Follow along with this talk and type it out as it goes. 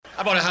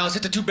I bought a house.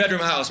 It's a 2-bedroom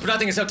house, but I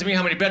think it's up to me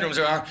how many bedrooms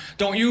there are.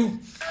 Don't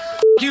you?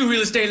 You, real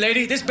estate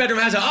lady. This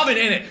bedroom has an oven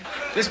in it.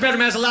 This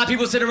bedroom has a lot of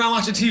people sitting around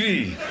watching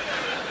TV.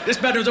 This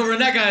bedroom's over in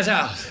that guy's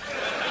house.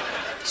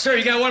 Sir,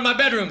 you got one of my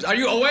bedrooms. Are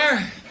you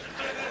aware?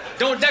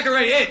 Don't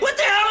decorate it. What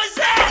the hell is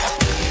that?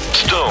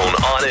 Stone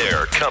on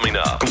Air coming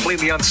up.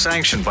 Completely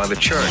unsanctioned by the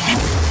church.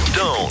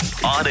 Stone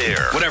on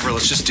Air. Whatever,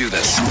 let's just do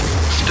this.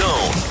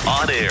 Stone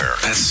on Air.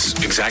 That's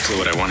exactly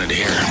what I wanted to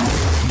hear.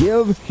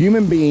 Give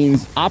human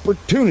beings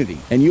opportunity,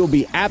 and you'll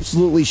be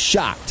absolutely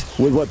shocked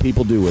with what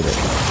people do with it.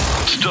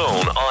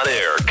 Stone on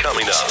Air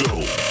coming up.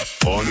 Stone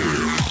on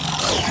Air.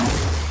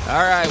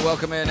 All right,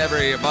 welcome in,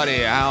 everybody.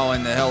 How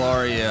in the hell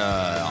are you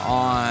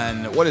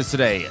on, what is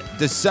today?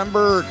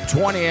 December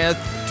 20th,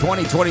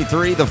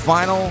 2023, the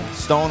final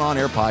Stone on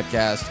Air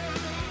podcast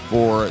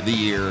for the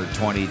year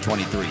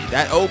 2023.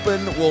 That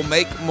open will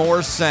make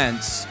more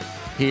sense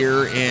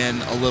here in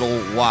a little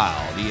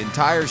while. The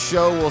entire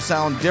show will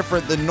sound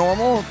different than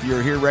normal. If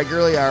you're here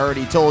regularly, I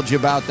already told you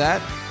about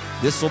that.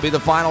 This will be the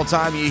final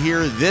time you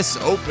hear this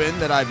open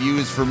that I've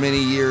used for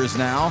many years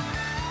now.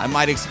 I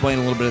might explain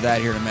a little bit of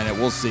that here in a minute.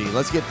 We'll see.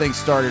 Let's get things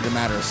started in a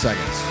matter of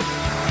seconds.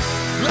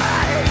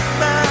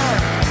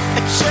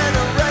 A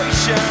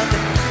generation,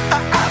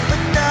 I offer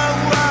no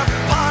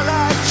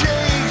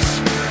apologies.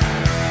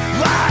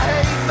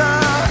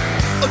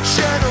 A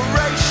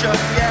generation,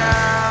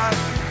 yeah.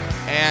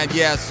 And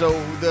yeah, so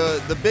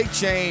the big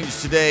change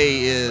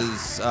today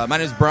is, my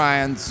name is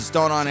Brian. It's the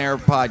Stone on Air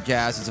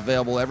podcast. It's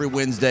available every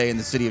Wednesday in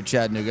the city of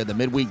Chattanooga, the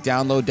midweek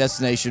download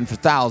destination for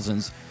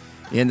thousands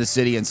in the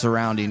city and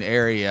surrounding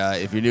area.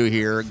 If you're new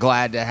here,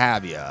 glad to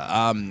have you.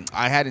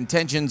 I had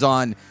intentions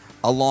on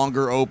a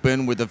longer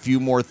open with a few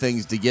more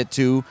things to get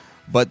to,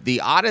 but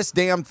the oddest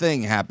damn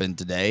thing happened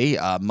today.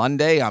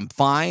 Monday, I'm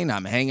fine.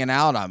 I'm hanging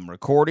out. I'm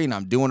recording.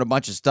 I'm doing a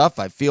bunch of stuff.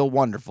 I feel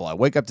wonderful. I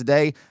wake up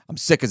today. I'm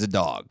sick as a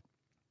dog.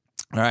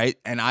 All right,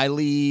 and I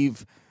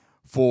leave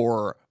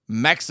for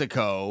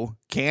Mexico,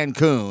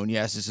 Cancun.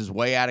 Yes, this is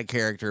way out of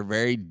character,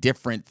 very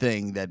different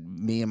thing that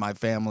me and my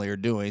family are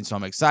doing, so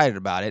I'm excited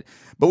about it.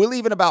 But we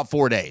leave in about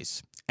 4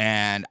 days,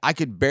 and I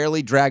could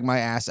barely drag my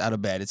ass out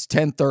of bed. It's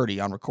 10:30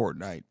 on record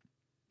night,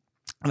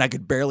 and I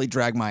could barely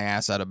drag my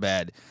ass out of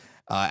bed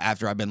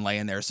after I've been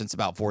laying there since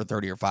about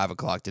 4:30 or 5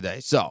 o'clock today.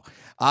 So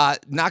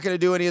not going to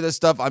do any of this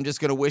stuff. I'm just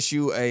going to wish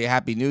you a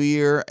happy new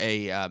year,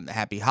 a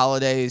happy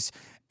holidays.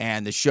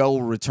 And the show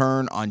will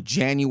return on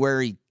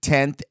January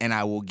 10th, and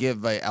I will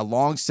give a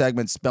long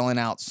segment spelling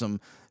out some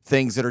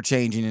things that are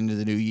changing into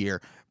the new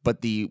year.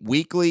 But the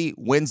weekly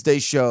Wednesday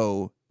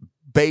show,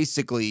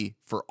 basically,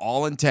 for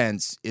all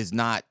intents, is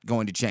not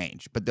going to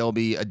change. But there'll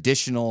be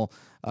additional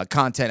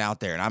content out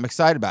there, and I'm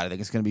excited about it. I think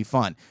it's going to be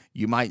fun.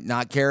 You might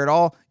not care at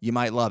all. You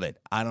might love it.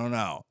 I don't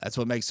know. That's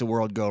what makes the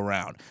world go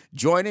round.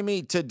 Joining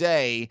me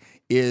today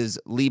is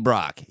Lee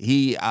Brock.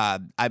 I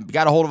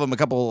got a hold of him in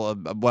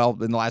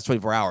the last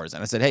 24 hours,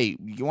 and I said, hey,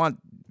 you want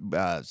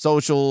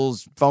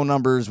socials, phone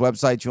numbers,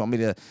 websites you want me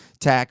to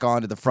tack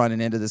on to the front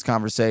and end of this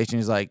conversation?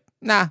 He's like,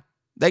 nah,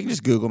 they can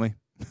just Google me.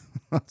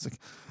 I was like,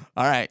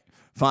 all right,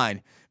 fine.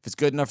 If it's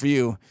good enough for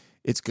you,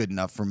 it's good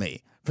enough for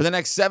me. For the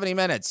next 70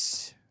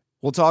 minutes,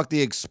 we'll talk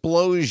the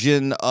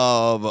explosion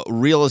of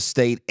real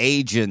estate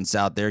agents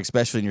out there,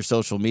 especially in your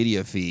social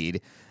media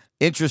feed.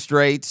 Interest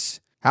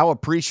rates, how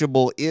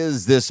appreciable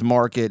is this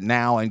market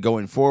now and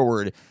going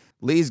forward?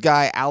 Lee's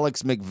guy,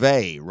 Alex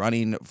McVeigh,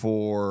 running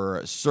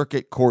for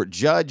circuit court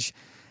judge,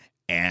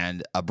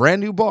 and a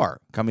brand new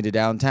bar coming to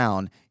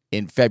downtown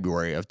in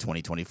February of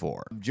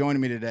 2024.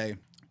 Joining me today,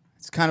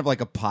 it's kind of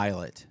like a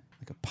pilot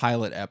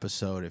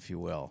episode, if you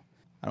will.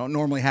 I don't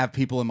normally have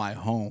people in my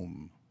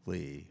home,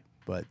 Lee,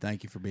 but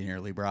thank you for being here,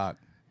 Lee Brock.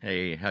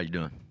 Hey, how you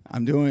doing?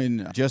 I'm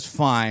doing just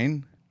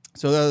fine.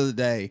 So the other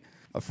day,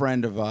 a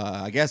friend of,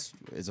 I guess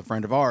is a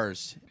friend of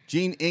ours,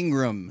 Gene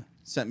Ingram,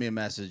 sent me a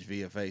message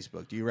via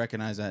Facebook. Do you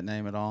recognize that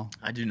name at all?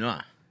 I do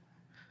not.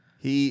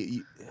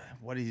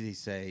 What did he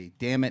say?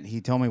 Damn it, he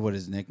told me what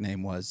his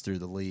nickname was through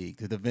the league,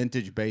 through the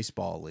Vintage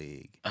Baseball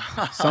League.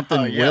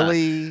 Something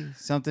Willie,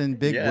 something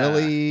Big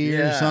Willie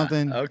or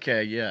something.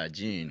 Okay, yeah,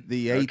 Gene.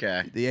 The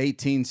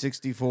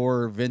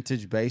 1864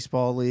 Vintage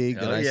Baseball League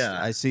that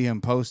I see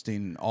him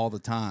posting all the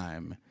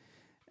time.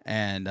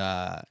 And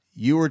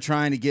you were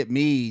trying to get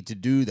me to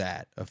do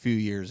that a few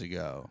years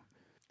ago.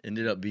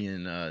 Ended up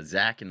being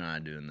Zach and I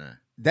doing that.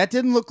 That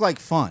didn't look like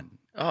fun.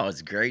 Oh,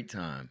 it's a great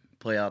time.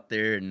 Play out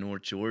there in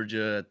North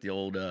Georgia at the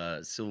old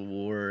Civil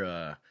War.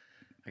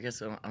 I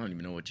guess I don't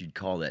even know what you'd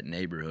call that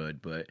neighborhood,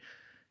 but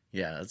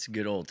yeah, it's a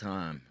good old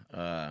time.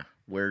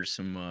 Wear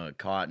some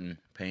cotton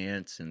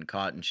pants and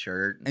cotton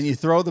shirt. And you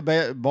throw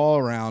the ball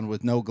around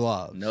with no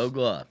gloves. No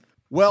glove.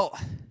 Well,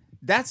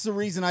 that's the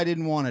reason I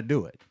didn't want to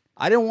do it.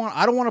 I don't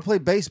want to play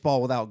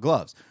baseball without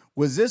gloves.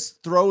 Was this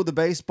throw the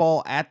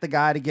baseball at the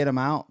guy to get him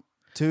out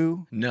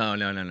too? No.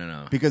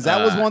 Because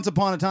that was once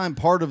upon a time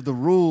part of the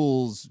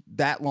rules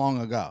that long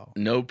ago.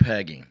 No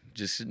pegging,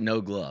 just no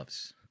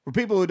gloves. For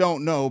people who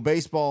don't know,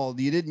 baseball,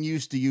 you didn't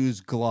used to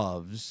use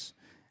gloves,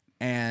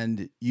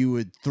 and you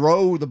would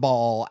throw the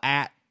ball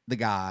at the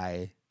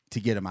guy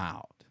to get him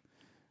out.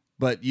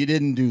 but you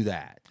didn't do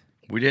that.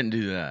 We didn't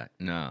do that,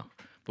 no.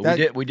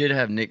 But we did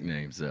have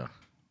nicknames though.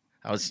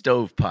 I was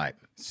Stovepipe.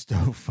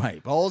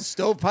 Stovepipe. Old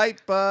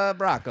Stovepipe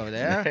Brock over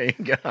there. There you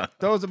go.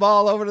 Throws the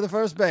ball over to the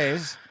first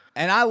base.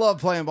 And I love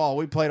playing ball.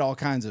 We played all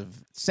kinds of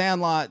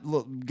sandlot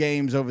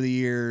games over the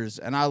years,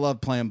 and I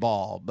love playing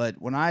ball.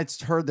 But when I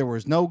heard there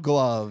was no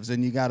gloves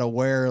and you got to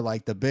wear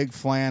like the big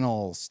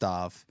flannel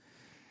stuff,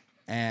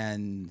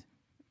 and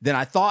then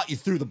I thought you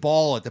threw the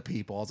ball at the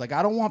people. I was like,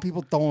 I don't want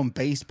people throwing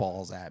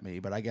baseballs at me,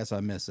 but I guess I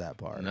missed that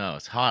part. No,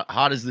 it's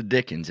hot as the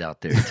Dickens out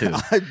there too.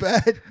 I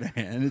bet,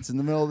 man. It's in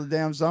the middle of the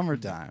damn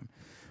summertime.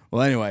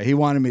 Well, anyway, he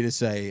wanted me to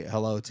say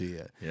hello to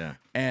you. Yeah.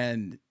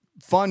 And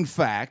fun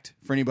fact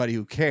for anybody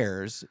who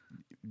cares,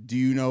 do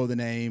you know the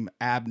name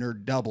Abner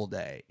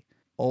Doubleday?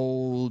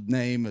 Old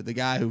name of the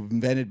guy who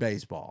invented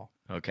baseball.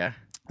 Okay.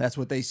 That's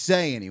what they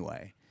say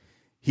anyway.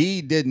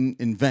 He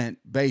didn't invent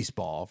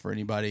baseball for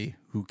anybody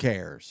who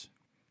cares.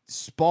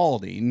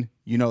 Spalding,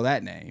 you know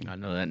that name. I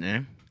know that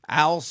name.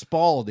 Al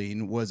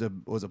Spalding was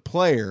a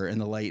player in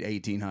the late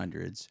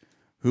 1800s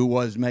who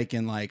was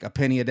making like a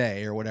penny a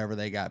day or whatever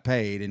they got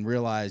paid, and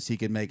realized he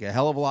could make a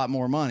hell of a lot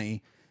more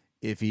money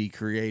if he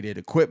created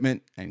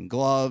equipment and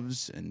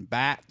gloves and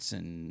bats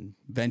and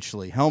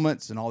eventually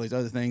helmets and all these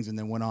other things, and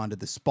then went on to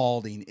the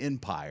Spalding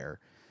Empire.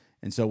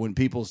 And so when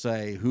people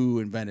say who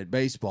invented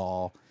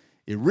baseball,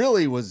 it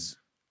really was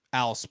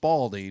Al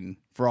Spalding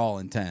for all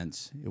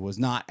intents. It was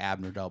not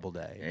Abner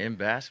Doubleday. And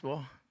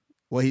basketball?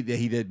 Well, he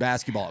did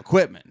basketball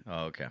equipment.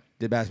 Oh, okay.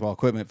 Did basketball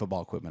equipment,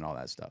 football equipment, all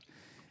that stuff.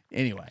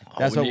 Anyway,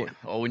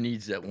 all we need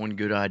is that one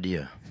good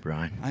idea,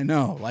 Brian. I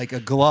know, like a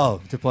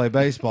glove to play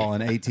baseball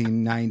in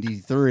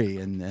 1893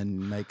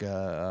 and make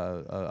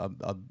a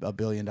 $1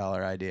 billion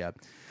idea.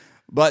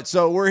 But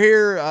so we're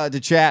here to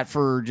chat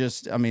for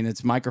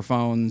it's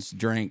microphones,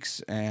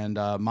 drinks, and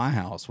my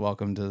house.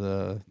 Welcome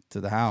to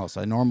the house.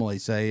 I normally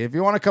say, if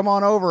you want to come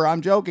on over,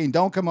 I'm joking.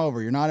 Don't come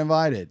over. You're not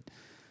invited.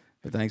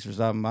 But thanks for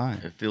stopping by.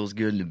 It feels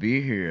good to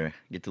be here.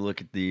 I get to look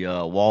at the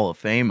wall of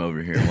fame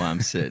over here while I'm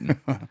sitting.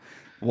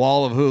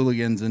 Wall of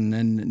hooligans and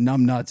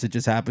numbnuts that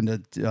just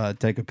happened to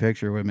take a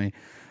picture with me.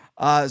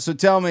 So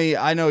tell me,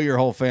 I know your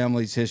whole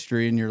family's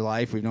history in your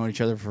life. We've known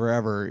each other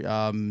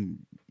forever.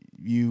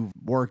 You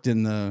worked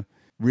in the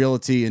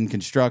realty and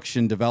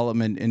construction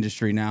development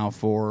industry now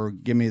for,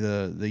 give me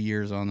the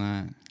years on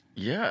that.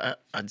 Yeah,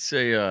 I'd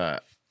say I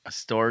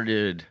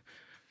started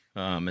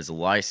as a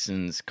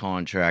licensed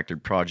contractor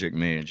project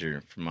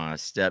manager for my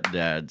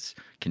stepdad's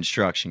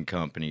construction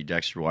company,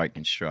 Dexter White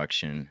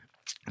Construction.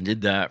 I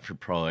did that for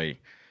probably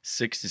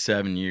 6 to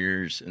 7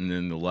 years, and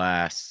then the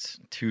last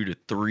 2 to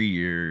 3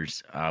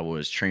 years, I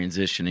was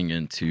transitioning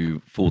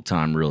into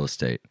full-time real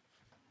estate.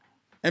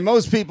 And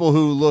most people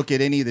who look at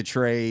any of the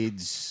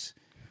trades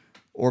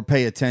or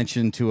pay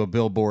attention to a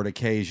billboard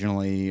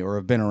occasionally or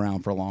have been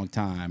around for a long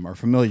time are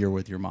familiar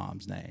with your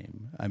mom's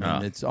name. I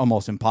mean, it's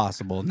almost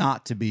impossible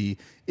not to be,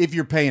 if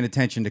you're paying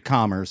attention to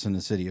commerce in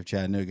the city of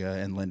Chattanooga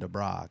and Linda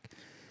Brock.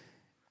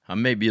 I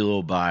may be a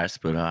little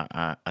biased, but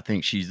I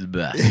think she's the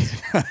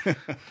best.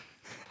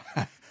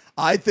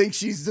 I think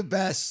she's the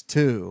best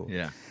too.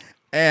 Yeah.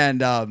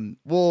 And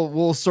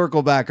we'll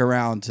circle back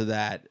around to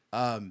that.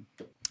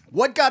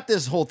 What got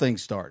this whole thing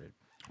started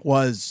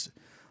was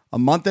a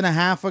month and a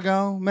half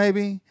ago,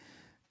 maybe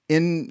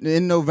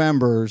in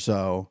November or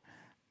so.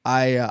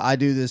 I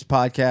do this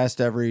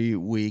podcast every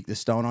week, the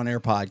Stone on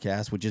Air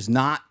podcast, which is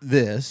not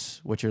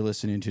this, what you're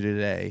listening to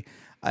today.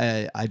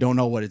 I don't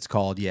know what it's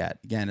called yet.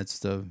 Again, it's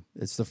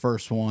the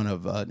first one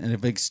of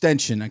an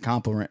extension, a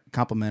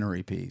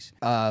complimentary piece.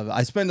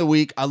 I spend the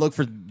week, I look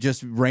for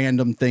just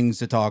random things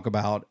to talk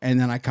about, and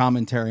then I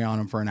commentary on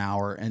them for an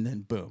hour, and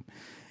then boom.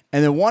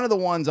 And then one of the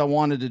ones I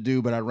wanted to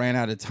do, but I ran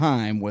out of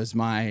time, was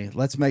my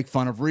Let's Make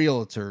Fun of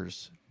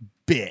Realtors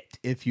bit,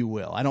 if you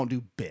will. I don't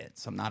do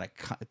bits. I'm not a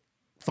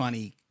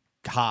funny,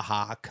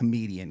 ha-ha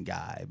comedian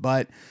guy,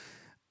 but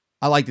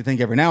I like to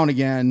think every now and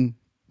again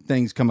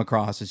things come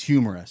across as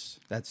humorous.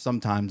 That's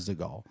sometimes the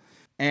goal.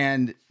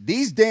 And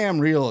these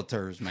damn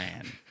realtors,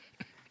 man,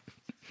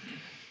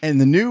 and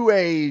the new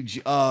age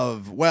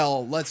of,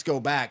 well, let's go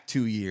back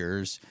 2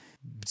 years,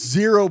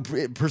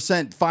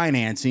 0%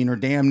 financing or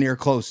damn near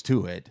close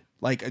to it.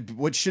 Like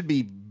what should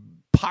be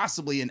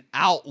possibly an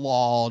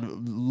outlawed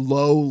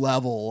low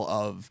level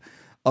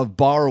of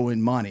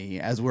borrowing money,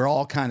 as we're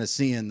all kind of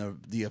seeing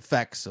the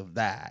effects of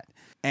that.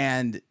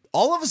 And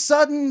all of a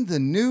sudden, the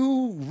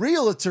new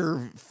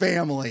realtor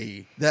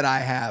family that I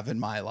have in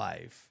my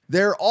life,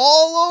 they're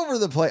all over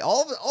the place.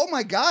 Oh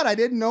my God, I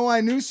didn't know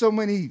I knew so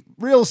many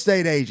real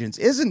estate agents.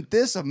 Isn't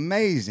this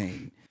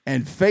amazing?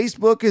 And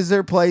Facebook is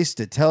their place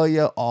to tell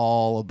you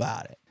all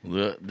about it.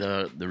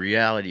 The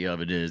reality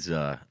of it is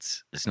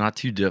it's not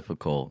too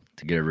difficult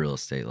to get a real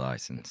estate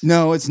license.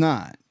 No, it's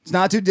not. It's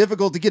not too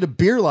difficult to get a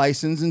beer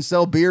license and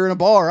sell beer in a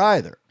bar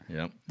either.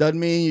 Yep. Doesn't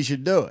mean you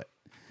should do it.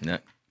 No.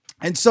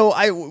 And so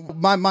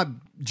my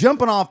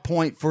jumping off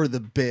point for the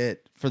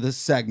bit, for this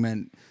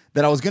segment,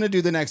 that I was going to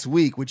do the next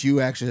week, which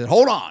you actually said,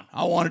 hold on,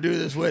 I want to do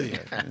this with you.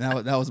 And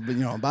that was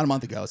about a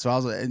month ago. So I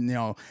was, and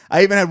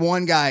I even had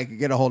one guy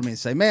get a hold of me and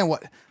say, man,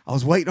 what? I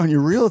was waiting on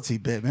your realty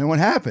bit, man. What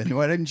happened?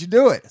 Why didn't you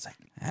do it? It's like,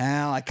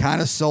 well, I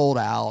kind of sold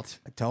out.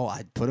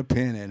 I'd put a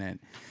pin in it.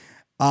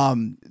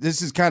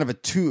 This is kind of a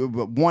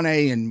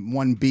 1A and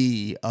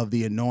 1B of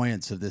the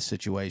annoyance of this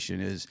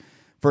situation is,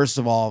 first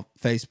of all,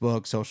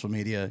 Facebook, social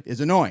media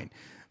is annoying,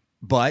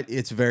 but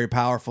it's a very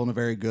powerful and a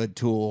very good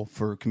tool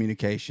for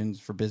communications,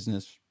 for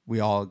business.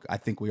 I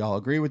think we all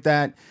agree with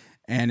that.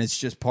 And it's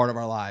just part of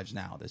our lives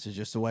now. This is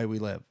just the way we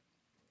live.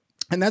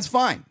 And that's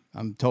fine.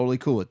 I'm totally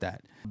cool with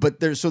that. But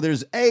there's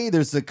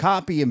the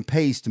copy and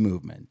paste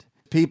movement.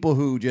 People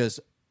who just,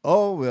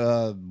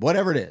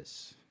 whatever it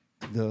is,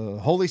 the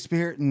Holy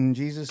Spirit and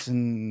Jesus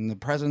and the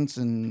presence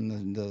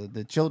and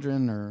the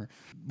children, or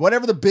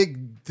whatever the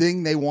big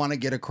thing they want to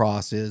get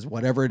across is,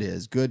 whatever it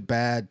is, good,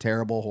 bad,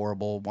 terrible,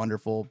 horrible,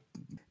 wonderful,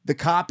 the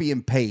copy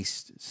and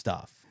paste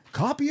stuff.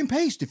 Copy and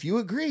paste if you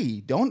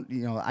agree.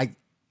 I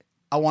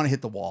want to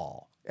hit the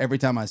wall every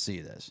time I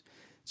see this.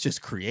 It's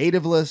just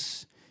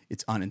creativeless.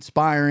 It's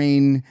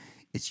uninspiring.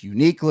 It's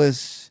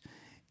uniqueless.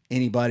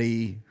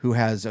 Anybody who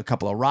has a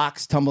couple of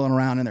rocks tumbling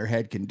around in their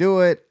head can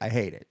do it. I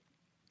hate it.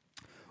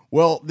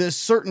 Well, this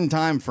certain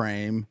time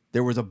frame,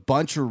 there was a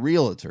bunch of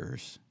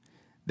realtors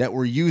that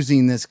were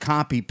using this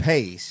copy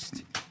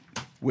paste,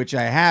 which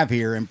I have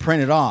here and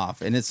printed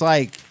off. And it's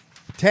like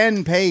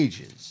 10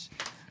 pages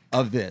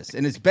of this.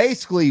 And it's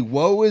basically,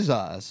 woe is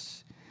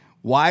us.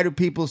 Why do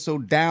people so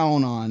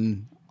down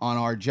on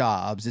our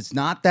jobs? It's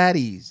not that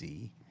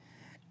easy.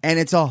 And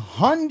it's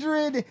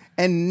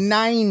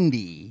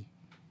 190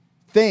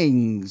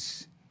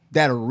 things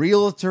that a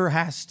realtor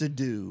has to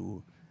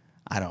do,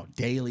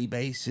 daily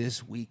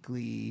basis,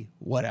 weekly,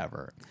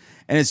 whatever.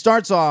 And it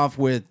starts off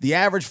with the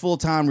average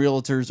full-time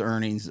realtor's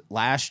earnings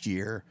last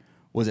year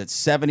was at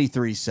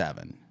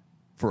 $73,700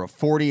 for a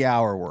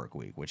 40-hour work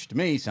week, which to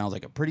me sounds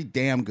like a pretty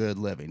damn good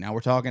living. Now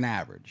we're talking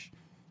average.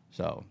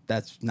 So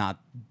that's not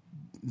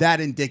that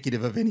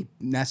indicative of any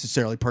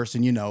necessarily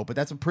person but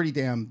that's a pretty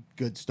damn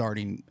good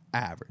starting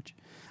average.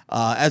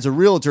 As a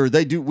realtor,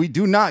 we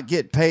do not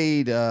get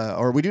paid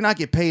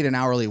an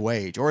hourly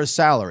wage or a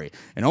salary,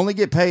 and only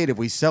get paid if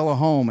we sell a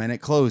home and it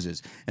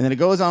closes. And then it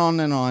goes on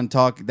and on,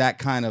 talk that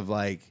kind of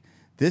like,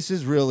 this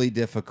is really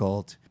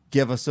difficult.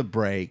 Give us a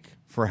break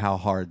for how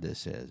hard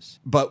this is.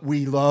 But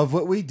we love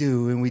what we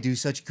do, and we do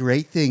such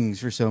great things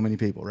for so many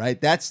people, right?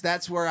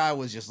 That's where I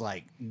was just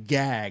like,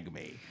 gag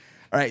me.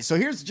 All right, so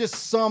here's just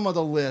some of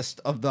the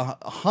list of the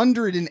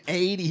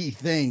 180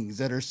 things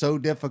that are so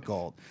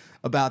difficult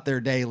about their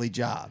daily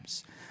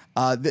jobs.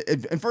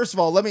 And first of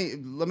all, let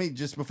me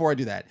just, before I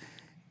do that,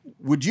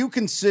 would you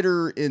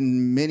consider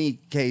in many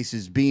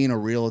cases being a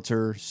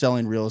realtor,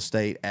 selling real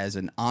estate as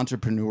an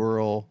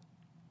entrepreneurial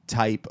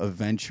type of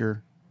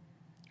venture?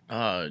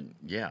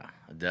 Yeah,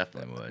 I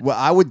definitely would. Well,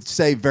 I would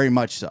say very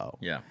much so.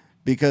 Yeah.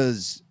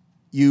 Because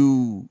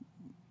you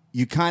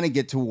kind of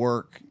get to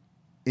work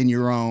at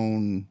your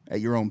own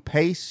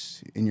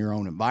pace, in your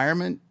own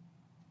environment,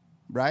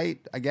 right?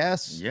 I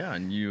guess. Yeah,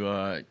 and you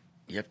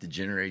have to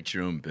generate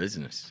your own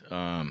business,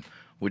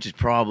 which is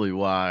probably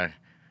why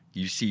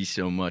you see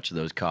so much of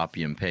those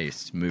copy and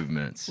paste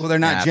movements. Well, they're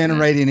not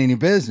generating any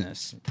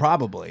business,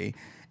 probably,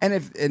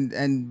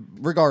 and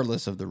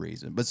regardless of the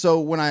reason. But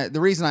so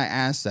the reason I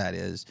asked that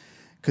is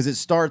because it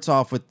starts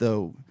off with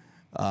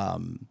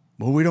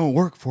we don't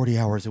work 40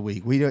 hours a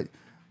week. We don't.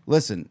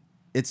 Listen,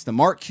 it's the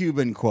Mark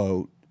Cuban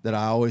quote that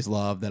I always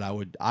love. That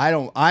I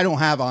don't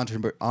have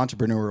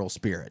entrepreneurial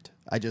spirit.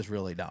 I just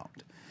really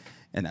don't,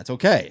 and that's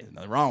okay.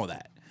 Nothing wrong with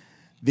that.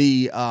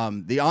 The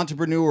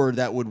entrepreneur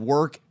that would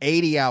work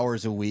 80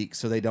 hours a week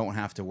so they don't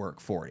have to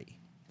work 40.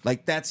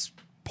 Like, that's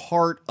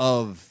part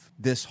of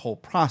this whole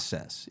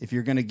process. If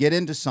you're going to get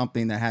into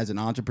something that has an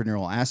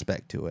entrepreneurial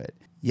aspect to it,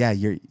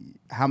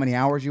 how many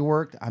hours you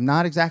worked, I'm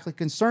not exactly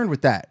concerned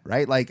with that,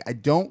 right? Like, I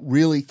don't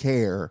really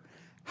care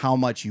how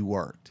much you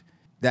worked.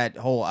 That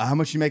whole, how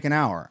much you make an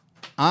hour?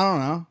 I don't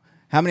know.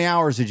 How many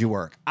hours did you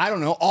work? I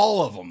don't know.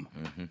 All of them.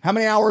 Mm-hmm. How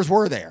many hours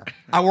were there?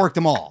 I worked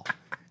them all.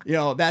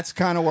 That's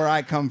kind of where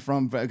I come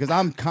from, because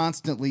I'm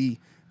constantly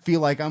feel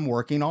like I'm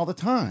working all the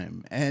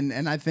time.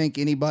 And I think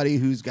anybody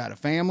who's got a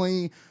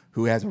family,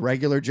 who has a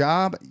regular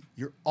job,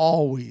 you're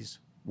always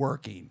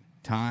working.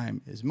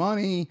 Time is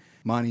money.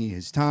 Money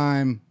is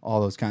time.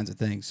 All those kinds of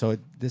things. So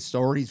this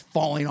story's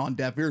falling on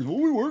deaf ears. Well,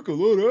 we work a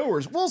lot of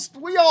hours. Well,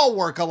 we all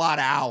work a lot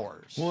of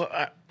hours. Well,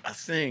 I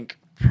think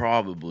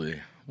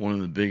probably one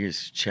of the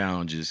biggest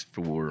challenges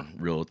for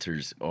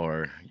realtors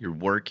are you're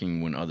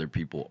working when other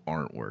people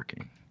aren't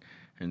working.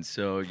 And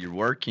so you're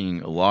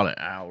working a lot of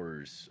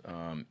hours,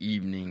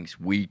 evenings,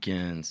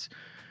 weekends,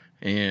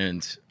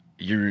 and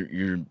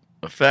you're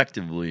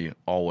effectively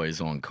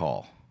always on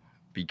call,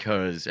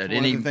 because at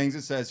one of the things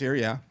it says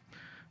here,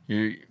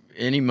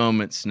 any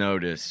moment's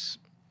notice,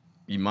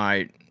 you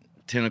might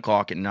 10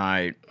 o'clock at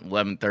night,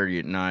 11:30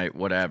 at night,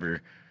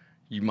 whatever,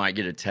 you might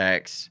get a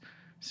text.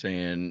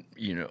 saying,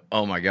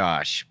 oh my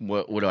gosh,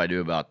 what do I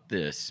do about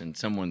this? And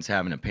someone's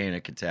having a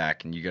panic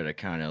attack, and you got to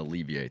kind of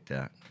alleviate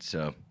that.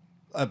 So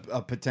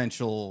a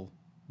potential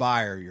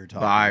buyer you're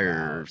talking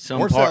buyer, about. some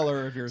Or part,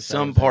 seller if you're a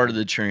some seller. part of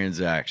the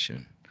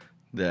transaction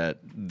that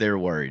they're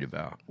worried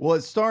about. Well,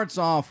 it starts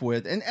off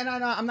with, and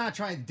I'm not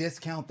trying to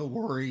discount the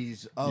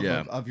worries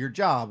of your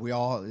job. We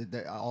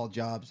all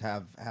jobs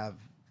have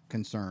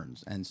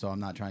concerns, and so I'm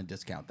not trying to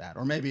discount that.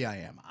 Or maybe I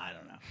am. I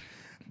don't know.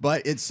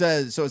 But it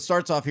says, so it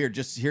starts off here,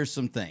 just here's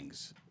some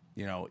things.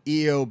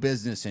 EO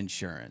business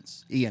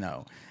insurance,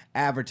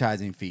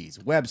 advertising fees,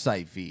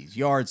 website fees,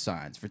 yard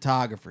signs,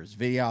 photographers,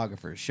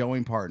 videographers,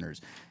 showing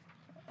partners.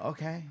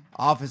 Okay.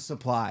 Office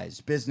supplies,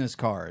 business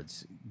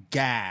cards,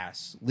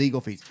 gas, legal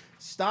fees.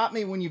 Stop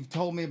me when you've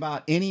told me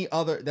about any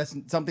other, that's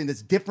something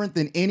that's different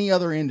than any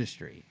other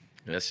industry.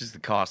 That's just the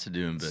cost of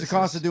doing business. It's the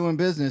cost of doing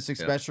business,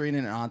 especially in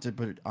an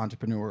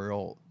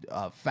entrepreneurial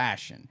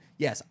fashion.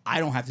 Yes, I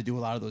don't have to do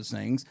a lot of those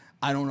things.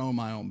 I don't own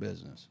my own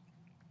business.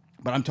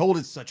 But I'm told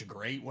it's such a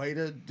great way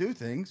to do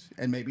things,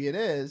 and maybe it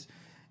is.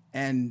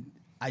 And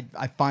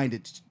I find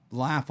it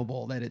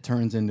laughable that it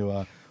turns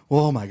into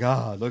oh my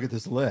God, look at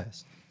this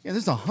list.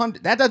 There's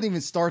 100. That doesn't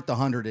even start the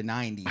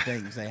 190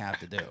 things they have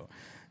to do.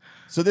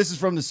 So this is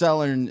from the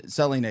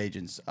selling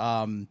agents.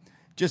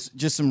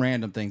 Just some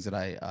random things that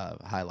I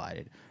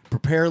highlighted.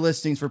 Prepare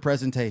listings for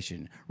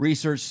presentation.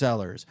 Research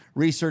sellers.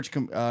 Research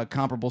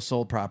comparable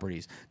sold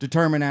properties.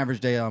 Determine average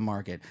day on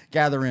market.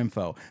 Gather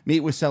info. Meet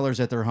with sellers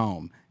at their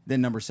home.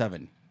 Then number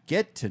 7,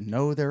 get to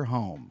know their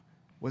home.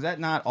 Was that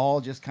not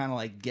all just kind of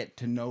like get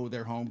to know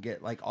their home?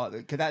 Could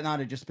that not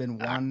have just been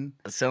one?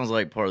 It sounds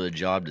like part of the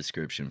job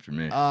description for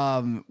me.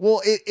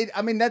 Well,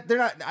 I mean, that they're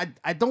not.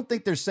 I don't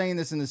think they're saying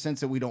this in the sense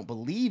that we don't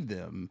believe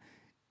them.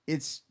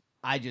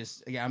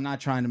 I'm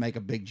not trying to make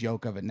a big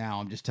joke of it now.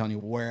 I'm just telling you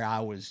where I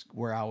was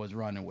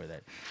running with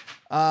it.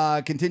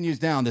 Continues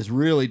down this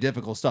really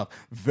difficult stuff.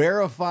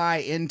 Verify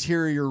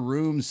interior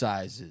room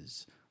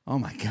sizes. Oh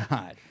my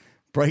God.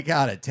 Break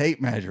out a tape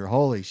measure.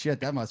 Holy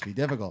shit, that must be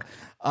difficult.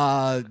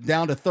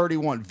 Down to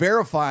 31.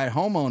 Verify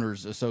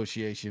homeowners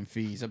association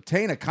fees.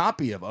 Obtain a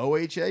copy of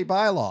OHA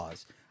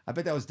bylaws. I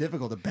bet that was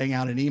difficult to bang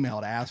out an email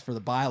to ask for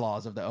the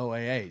bylaws of the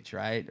OAH,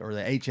 right? Or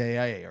the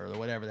HAA or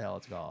whatever the hell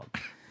it's called.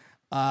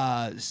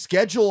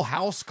 Schedule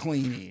house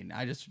cleaning.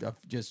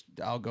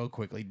 I'll go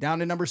quickly. Down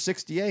to number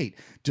 68.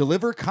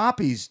 Deliver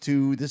copies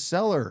to the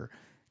seller.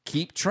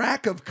 Keep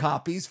track of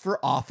copies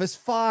for office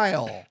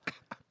file.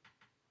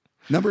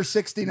 Number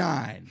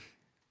 69.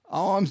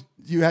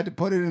 You had to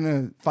put it in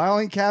a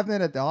filing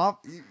cabinet at the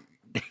office.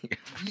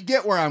 You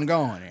get where I'm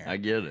going here. I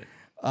get it.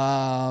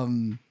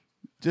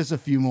 Just a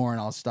few more and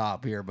I'll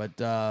stop here.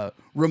 But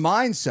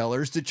remind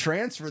sellers to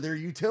transfer their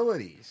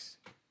utilities.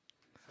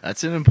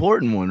 That's an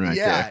important one right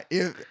there.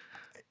 Yeah.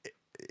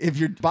 If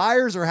your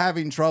buyers are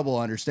having trouble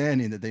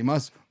understanding that they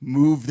must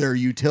move their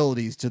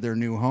utilities to their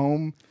new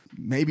home,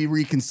 maybe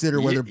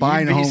reconsider whether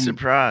buying a home.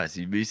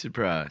 You'd be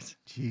surprised.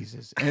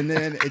 Jesus. And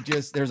then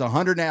there's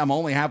 100 now. I'm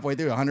only halfway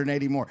through,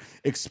 180 more.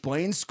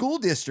 Explain school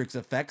district's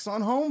effects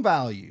on home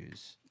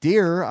values.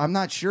 Dear, I'm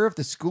not sure if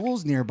the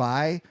schools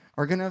nearby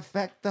are going to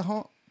affect the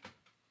home.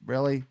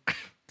 Really?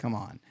 Come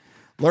on.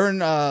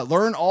 Learn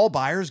all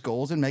buyers'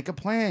 goals and make a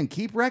plan.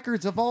 Keep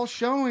records of all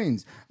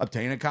showings.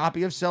 Obtain a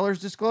copy of seller's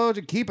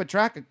disclosure. Keep a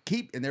track.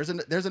 And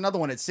there's another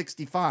one at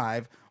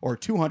 65 or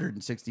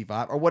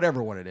 265 or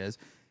whatever one it is.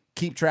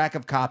 Keep track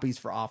of copies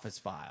for office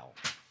file.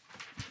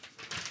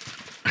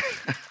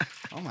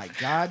 Oh my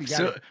God!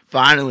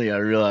 Finally, I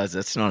realized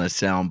that's not a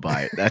sound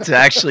bite. That's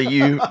actually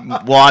you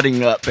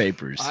wadding up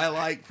papers. I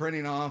like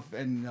printing off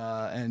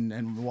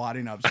and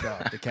wadding up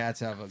stuff. The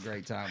cats have a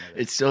great time with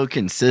it. It's so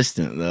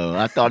consistent, though.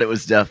 I thought it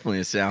was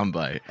definitely a sound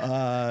bite.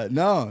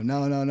 No,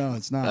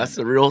 it's not. That's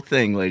the real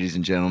thing, ladies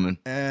and gentlemen.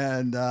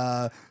 And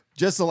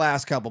just the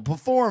last couple.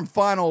 Perform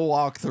final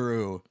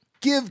walkthrough.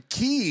 Give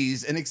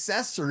keys and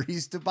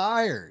accessories to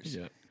buyers.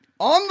 Yeah.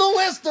 On the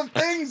list of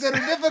things that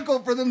are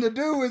difficult for them to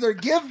do is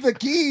give the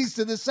keys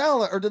to the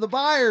seller or to the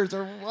buyers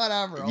or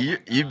whatever.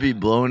 You'd be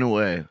blown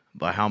away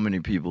by how many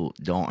people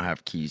don't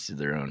have keys to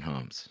their own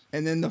homes.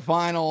 And then the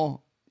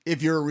final,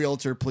 if you're a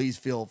realtor, please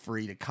feel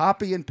free to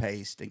copy and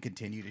paste and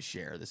continue to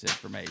share this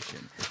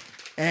information.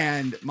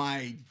 And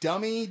my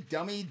dummy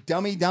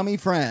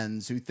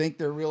friends who think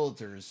they're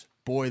realtors,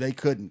 boy, they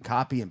couldn't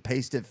copy and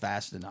paste it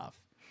fast enough.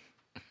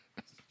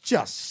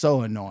 Just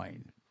so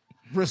annoying.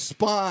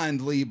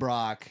 Respond, Lee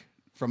Brock,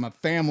 from a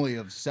family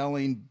of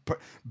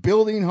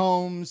building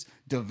homes,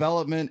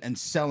 development, and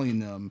selling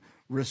them.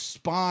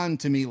 Respond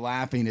to me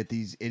laughing at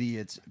these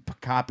idiots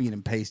copying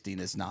and pasting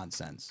this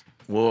nonsense.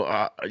 Well,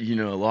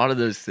 a lot of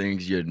those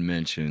things you had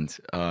mentioned,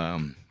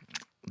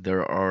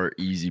 there are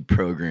easy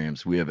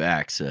programs we have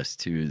access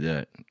to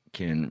that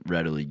can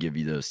readily give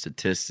you those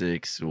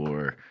statistics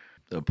or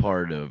a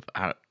part of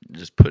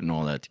just putting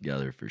all that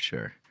together for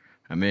sure.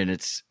 I mean,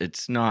 it's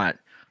not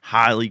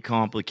highly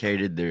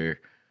complicated. There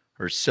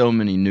are so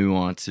many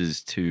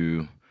nuances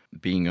to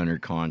being under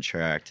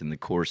contract in the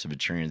course of a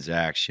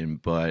transaction,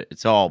 but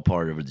it's all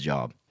part of the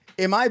job.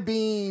 Am I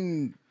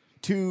being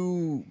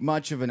too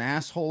much of an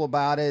asshole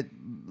about it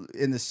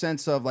in the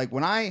sense of like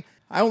when I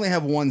only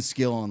have one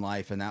skill in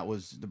life, and that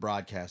was the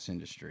broadcast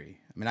industry.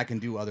 I mean, I can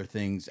do other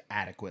things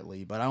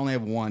adequately, but I only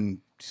have one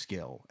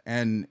skill,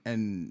 and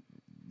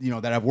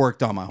that I've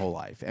worked on my whole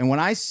life. And when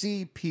I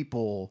see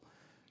people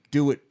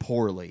do it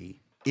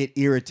poorly, it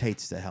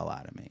irritates the hell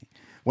out of me.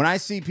 When I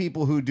see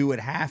people who do it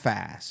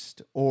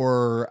half-assed,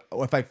 or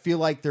if I feel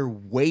like they're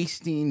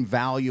wasting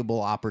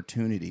valuable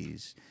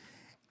opportunities,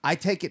 I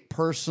take it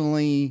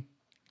personally.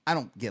 I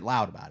don't get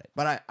loud about it,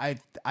 but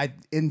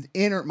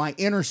my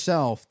inner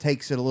self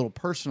takes it a little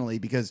personally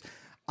because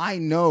I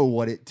know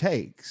what it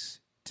takes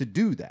to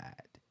do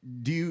that.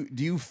 Do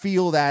you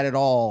feel that at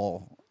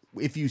all?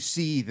 If you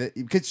see that,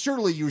 because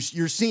surely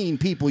you're seeing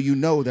people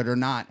that are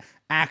not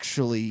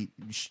actually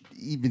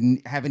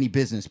even have any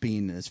business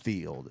being in this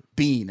field,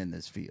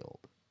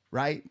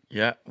 right?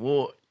 Yeah.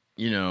 Well,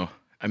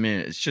 I mean,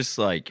 it's just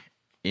like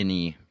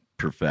any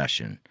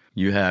profession.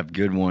 You have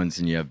good ones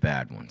and you have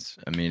bad ones.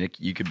 I mean,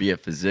 you could be a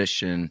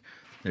physician.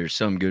 There's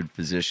some good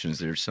physicians.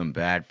 There's some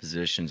bad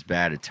physicians,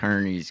 bad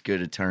attorneys,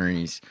 good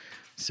attorneys.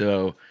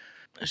 So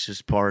it's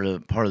just part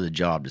of the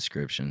job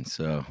description.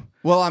 So,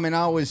 well, I mean, I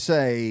always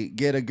say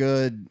get a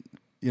good,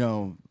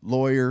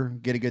 lawyer,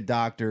 get a good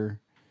doctor,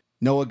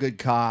 know a good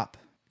cop,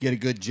 get a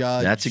good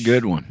judge. That's a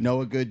good one.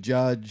 Know a good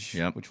judge,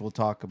 yep. Which we'll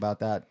talk about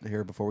that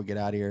here before we get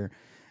out of here.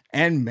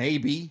 And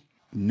maybe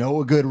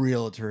know a good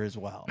realtor as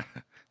well.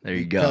 There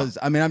you go. Because,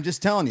 I mean, I'm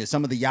just telling you,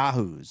 some of the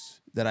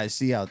yahoos that I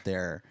see out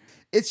there,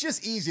 it's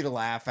just easy to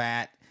laugh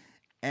at.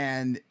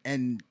 And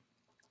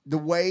the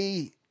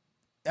way,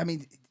 I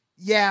mean,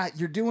 yeah,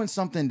 you're doing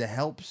something to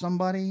help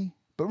somebody,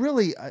 but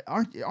really,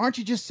 aren't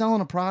you just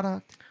selling a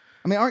product?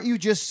 I mean, aren't you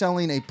just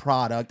selling a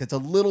product that's a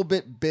little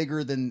bit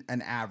bigger than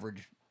an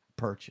average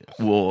purchase?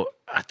 Well,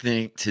 I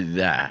think to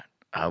that,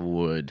 I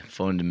would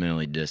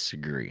fundamentally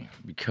disagree.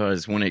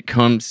 Because when it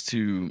comes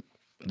to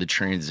the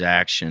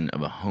transaction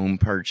of a home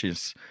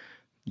purchase,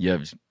 you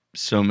have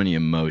so many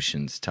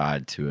emotions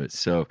tied to it.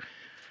 So,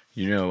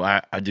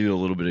 I do a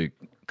little bit of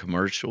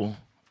commercial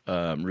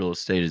real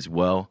estate as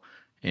well,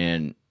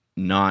 and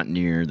not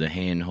near the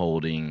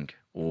hand-holding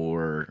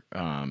or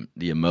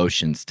the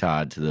emotions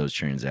tied to those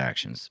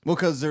transactions. Well,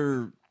 because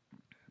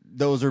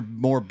those are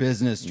more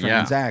business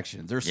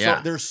transactions.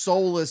 Yeah. They're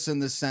soulless in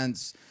the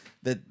sense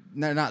that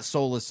they're not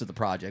soulless to the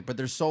project, but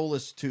they're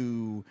soulless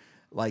to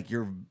like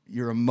your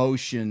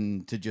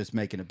emotion to just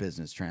making a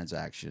business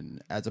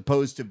transaction, as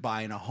opposed to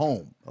buying a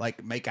home,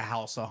 like make a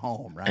house a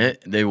home, right?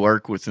 They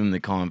work within the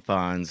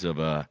confines of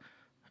a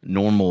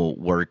normal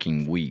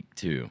working week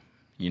too.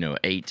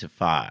 8 to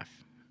 5.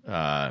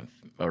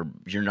 Or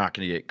you're not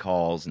going to get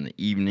calls in the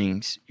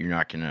evenings. You're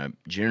not going to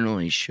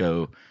generally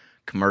show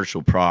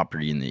commercial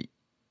property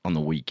on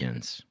the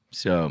weekends.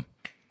 So,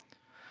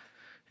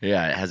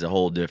 yeah, it has a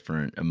whole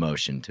different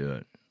emotion to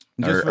it,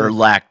 or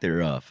lack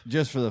thereof.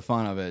 Just for the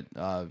fun of it,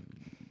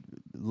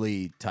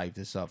 Lee typed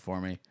this up for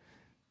me.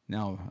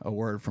 Now, a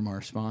word from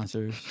our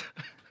sponsors.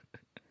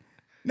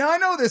 Now, I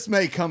know this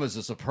may come as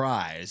a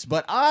surprise,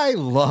 but I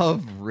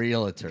love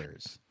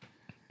realtors.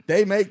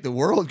 They make the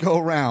world go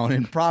round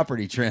in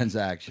property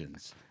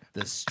transactions.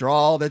 The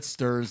straw that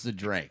stirs the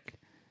drink.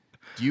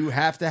 Do you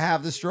have to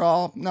have the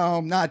straw? No,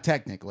 not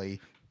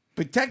technically.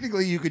 But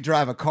technically, you could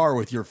drive a car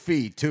with your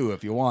feet, too,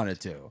 if you wanted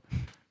to.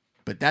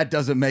 But that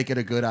doesn't make it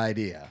a good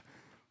idea.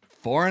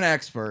 For an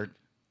expert,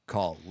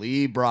 call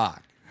Lee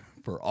Brock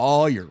for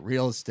all your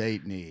real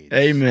estate needs.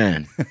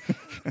 Amen.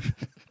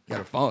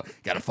 Got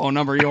a phone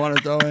number you want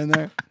to throw in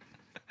there?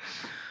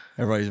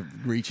 Everybody's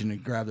reaching to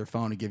grab their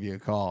phone and give you a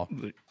call.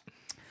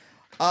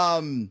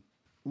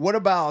 What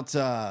about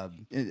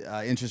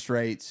interest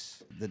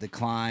rates, the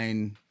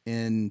decline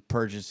in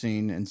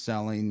purchasing and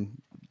selling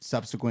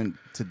subsequent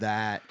to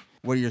that?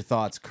 What are your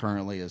thoughts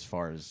currently as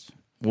far as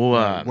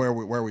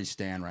where we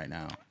stand right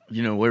now?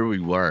 Where we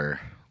were,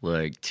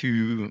 like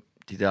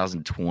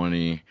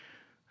 2020,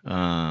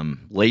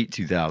 late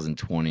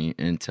 2020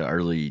 into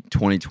early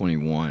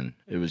 2021,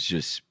 it was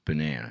just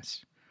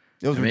bananas.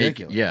 It was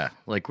ridiculous. Yeah,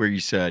 like where you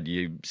said,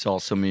 you saw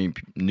so many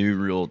new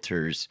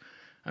realtors.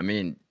 I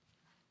mean,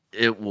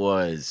 it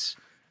was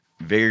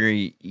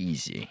very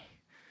easy.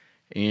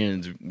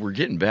 And we're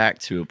getting back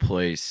to a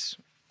place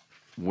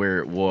where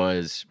it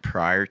was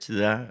prior to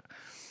that,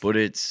 but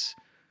it's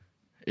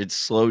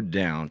slowed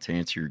down, to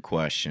answer your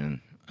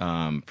question,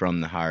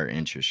 from the higher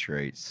interest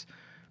rates,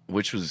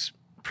 which was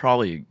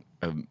probably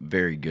a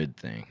very good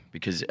thing,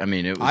 because I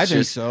mean, it was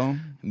think so.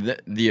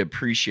 The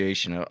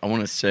appreciation. I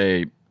want to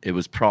say it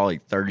was probably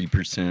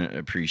 30%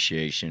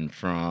 appreciation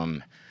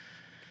from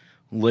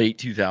late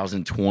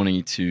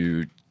 2020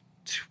 to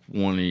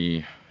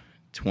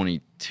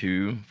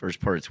 2022, first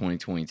part of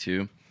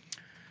 2022.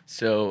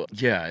 So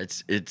yeah,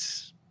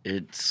 it's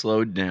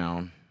slowed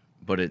down,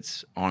 but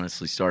it's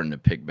honestly starting to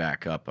pick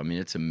back up. I mean,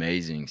 it's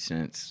amazing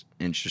since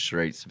interest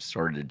rates have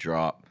started to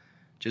drop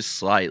just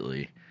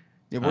slightly.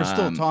 Yeah, we're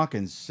still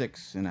talking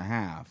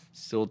 6.5.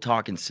 Still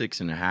talking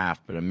 6.5,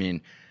 but I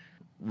mean,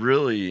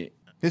 really,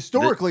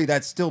 historically,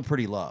 that's still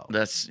pretty low.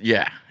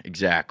 Yeah,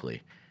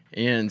 exactly.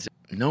 And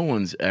no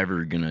one's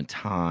ever gonna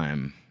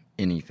time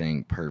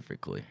anything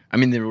perfectly. I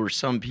mean, there were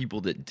some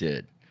people that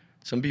did.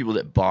 Some people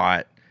that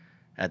bought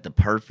at the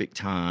perfect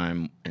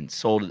time and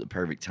sold at the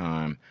perfect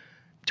time.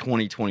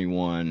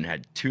 2021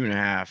 had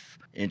 2.5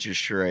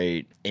 interest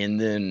rate, and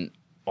then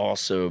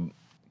also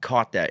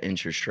caught that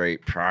interest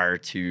rate prior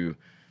to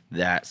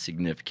that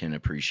significant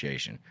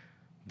appreciation.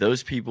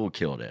 Those people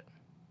killed it.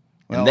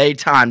 Well, and they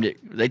timed it.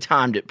 They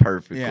timed it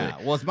perfectly. Yeah.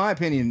 Well, it's my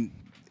opinion.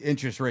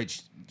 Interest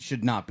rates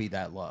should not be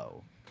that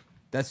low.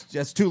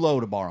 That's too low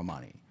to borrow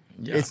money.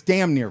 Yeah. It's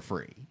damn near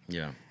free.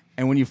 Yeah.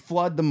 And when you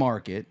flood the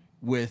market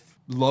with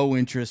low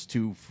interest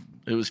to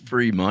It was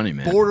free money,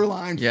 man.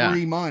 borderline Yeah.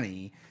 free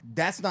money,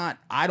 that's not,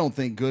 I don't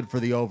think, good for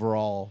the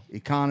overall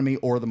economy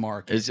or the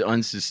market. It's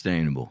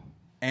unsustainable.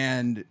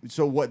 And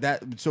so what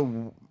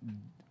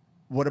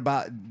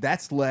about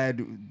that's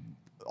led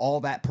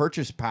all that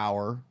purchase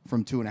power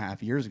from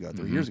 2.5 years ago,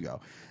 3 years ago.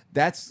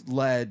 That's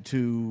led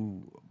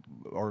to,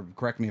 or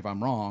correct me if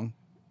I'm wrong,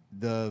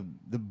 the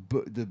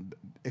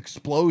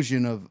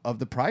explosion of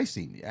the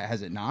pricing,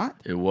 has it not?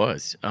 It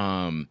was.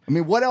 I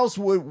mean, what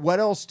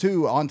else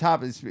too on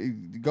top is,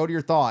 go to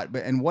your thought,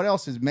 but and what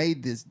else has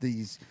made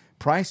these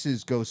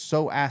prices go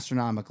so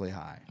astronomically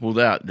high? Well,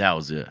 that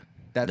was it.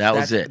 That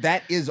was it.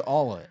 That is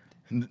all it.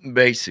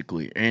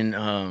 Basically, in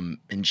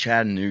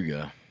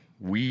Chattanooga,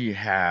 we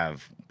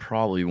have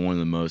probably one of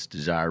the most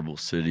desirable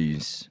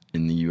cities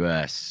in the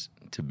U.S.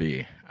 to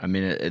be. I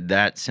mean,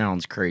 that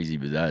sounds crazy,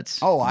 but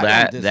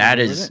that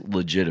is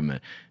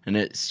legitimate, and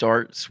it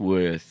starts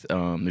with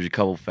there's a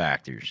couple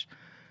factors.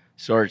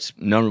 Starts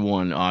number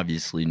one,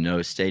 obviously,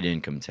 no state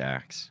income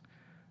tax.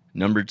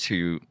 Number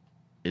two,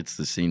 it's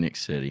the scenic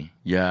city.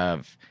 You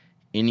have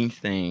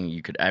anything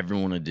you could ever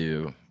want to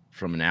do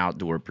from an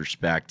outdoor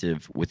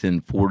perspective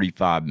within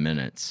 45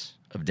 minutes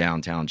of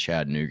downtown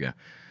Chattanooga.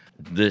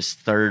 This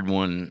third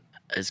one,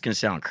 it's going to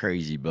sound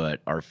crazy, but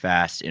our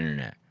fast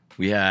internet.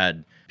 We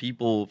had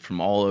people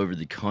from all over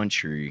the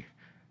country,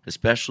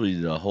 especially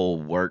the whole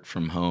work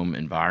from home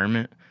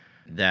environment,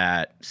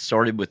 that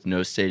started with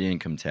no state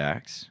income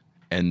tax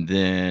and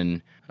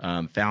then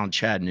found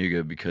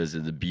Chattanooga because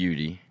of the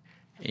beauty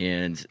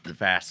and the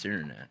fast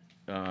internet.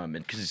 And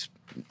because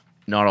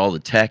not all the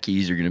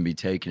techies are going to be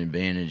taking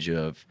advantage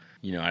of,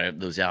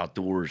 those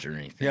outdoors or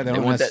anything. Yeah,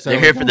 they're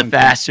here for the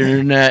fast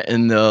internet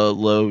and the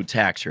low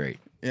tax rate.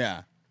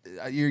 Yeah.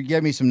 You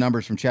gave me some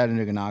numbers from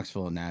Chattanooga,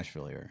 Knoxville, and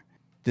Nashville here.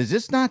 This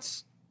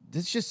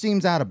just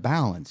seems out of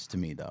balance to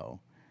me, though.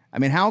 I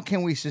mean, how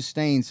can we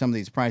sustain some of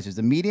these prices?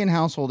 The median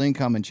household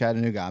income in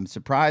Chattanooga, I'm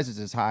surprised it's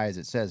as high as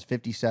it says,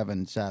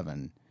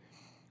 $57,700,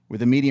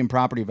 with a median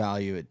property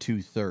value at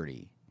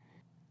 $230,000.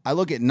 I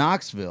look at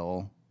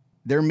Knoxville,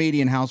 their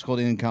median household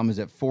income is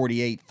at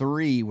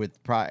 $48,300 with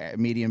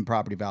median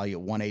property value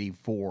at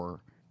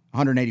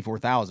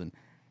 $184,000.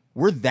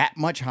 We're that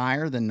much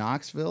higher than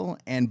Knoxville,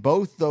 and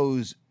both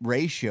those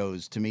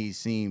ratios to me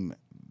seem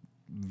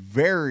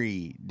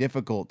very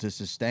difficult to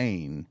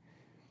sustain.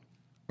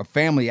 A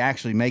family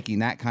actually making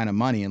that kind of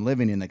money and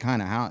living in the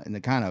kind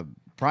of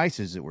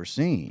prices that we're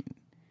seeing.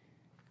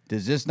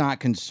 Does this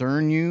not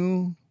concern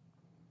you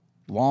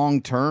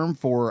long term?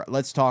 For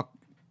let's talk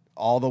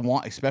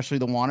especially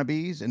the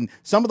wannabes, and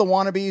some of the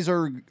wannabes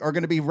are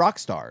going to be rock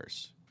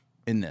stars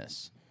in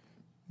this,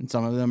 and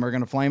some of them are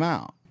going to flame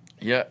out.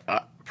 Yeah,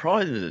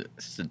 probably the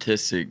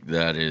statistic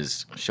that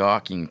is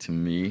shocking to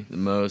me the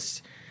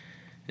most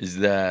is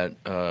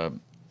that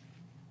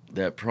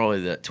probably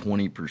that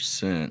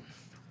 20%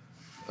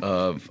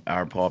 of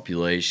our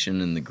population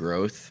and the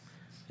growth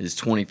is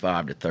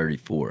 25 to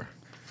 34.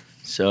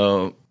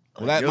 So,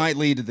 well, that might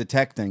lead to the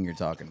tech thing you're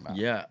talking about.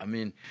 Yeah, I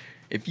mean,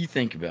 if you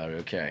think about it,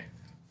 okay,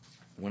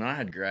 when I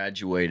had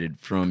graduated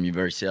from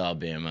University of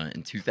Alabama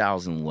in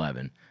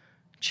 2011,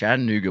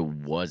 Chattanooga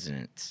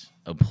wasn't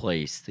a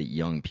place that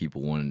young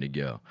people wanted to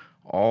go.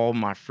 All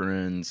my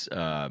friends,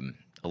 a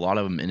lot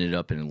of them ended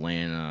up in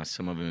Atlanta,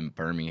 some of them in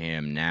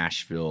Birmingham,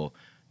 Nashville.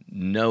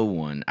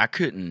 I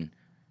couldn't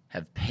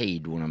have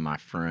paid one of my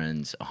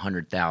friends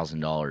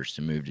 $100,000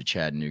 to move to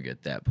Chattanooga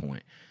at that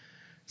point.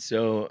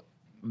 So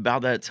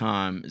about that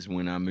time is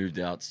when I moved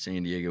out to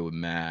San Diego with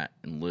Matt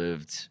and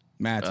lived.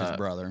 Matt's his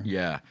brother.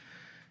 Yeah.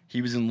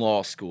 He was in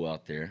law school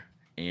out there,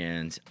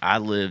 and I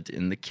lived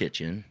in the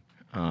kitchen.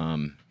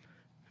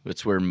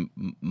 It's where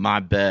my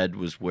bed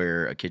was,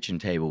 where a kitchen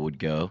table would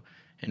go,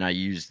 and I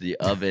used the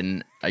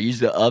oven. I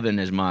used the oven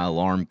as my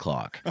alarm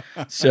clock,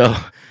 so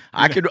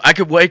I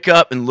could wake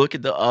up and look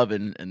at the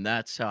oven, and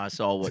that's how I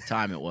saw what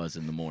time it was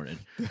in the morning.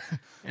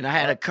 And I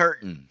had a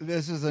curtain.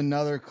 This is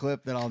another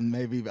clip that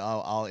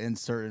I'll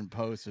insert in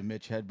post, a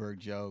Mitch Hedberg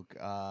joke.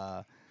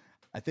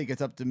 I think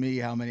it's up to me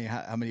how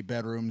many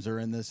bedrooms are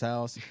in this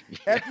house.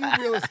 F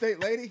you, real estate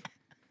lady.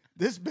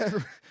 This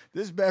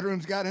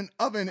bedroom's got an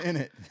oven in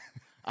it.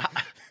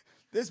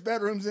 This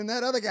bedroom's in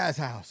that other guy's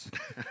house.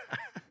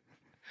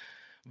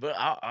 But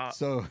I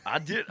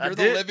did. You're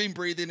the living,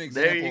 breathing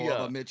example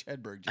of a Mitch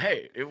Hedberg joke.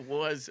 Hey, it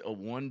was a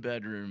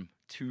 1-bedroom,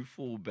 2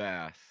 full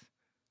bath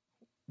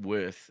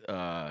with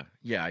I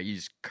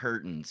used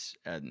curtains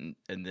and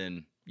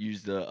then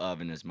use the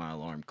oven as my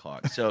alarm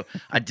clock. So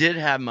I did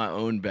have my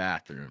own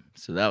bathroom,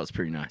 so that was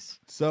pretty nice.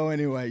 So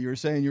anyway, you were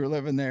saying you were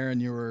living there,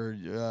 and you were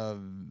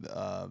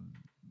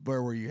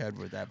where were you headed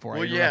with that? For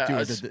Well,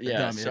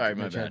 sorry,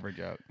 my bad.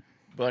 Joke.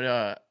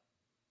 But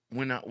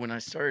when I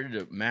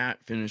started Matt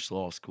finished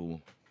law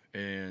school,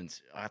 and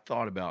I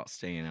thought about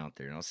staying out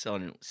there, and I was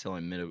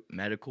selling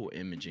medical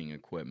imaging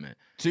equipment.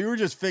 So you were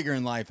just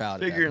figuring life out.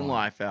 Figuring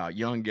life out,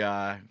 young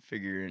guy.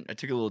 I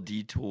took a little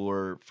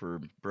detour for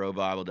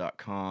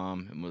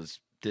BroBible.com and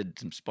did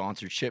some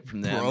sponsorship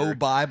from them.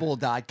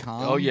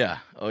 BroBible.com. Oh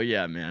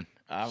yeah, man.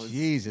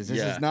 Jesus,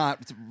 this is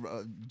not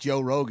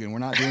Joe Rogan. We're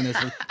not doing this.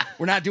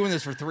 We're not doing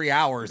this for 3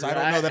 hours. I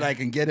don't know that I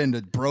can get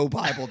into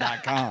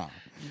BroBible.com.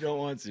 You don't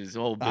want to. It's a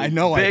whole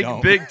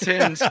Big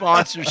Ten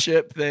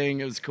sponsorship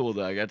thing. It was cool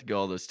though. I got to go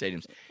all those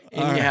stadiums.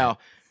 Anyhow,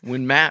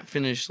 when Matt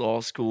finished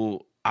law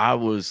school, I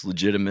was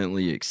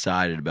legitimately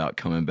excited about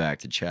coming back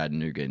to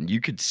Chattanooga, and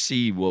you could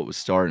see what was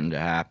starting to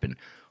happen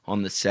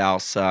on the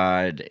south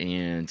side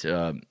and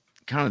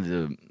kind of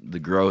the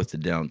growth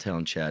of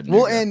downtown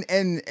Chattanooga. Well,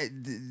 and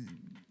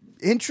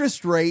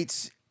interest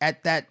rates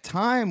at that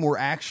time were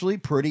actually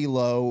pretty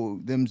low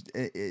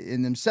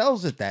in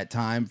themselves at that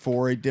time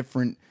for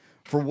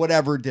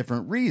whatever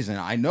different reason.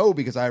 I know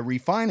because I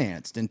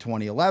refinanced in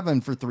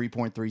 2011 for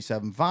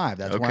 3.375.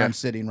 That's where I'm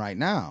sitting right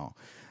now.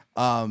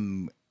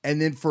 And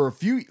then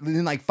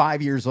like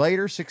 5 years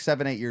later, 6,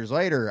 7, 8 years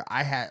later,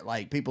 I had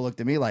like people looked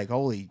at me like,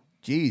 holy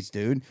geez,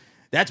 dude,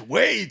 that's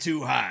way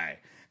too high.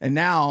 And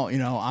now,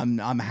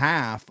 I'm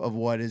half of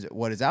what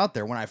is out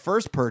there. When I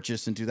first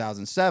purchased in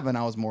 2007,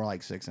 I was more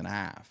like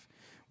 6.5.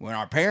 When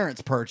our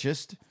parents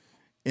purchased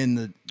in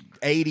the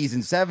 80s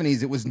and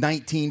 70s, it was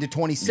 19 to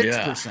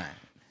 26%. Yeah.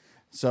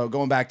 So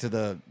going back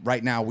to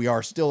right now, we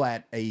are still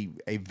at a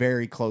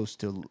very close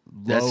to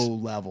low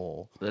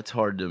level. That's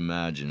hard to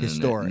imagine.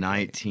 Historically.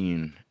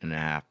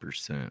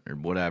 19.5% or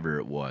whatever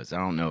it was. I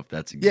don't know if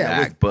that's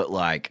exact, but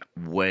like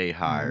way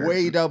higher.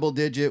 Way double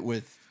digit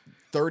with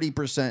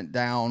 30%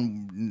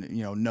 down,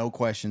 no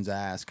questions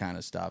asked kind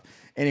of stuff.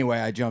 Anyway,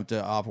 I jumped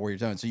off where you're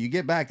talking. So you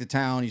get back to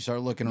town, you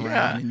start looking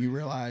around, and you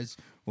realize,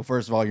 well,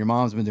 first of all, your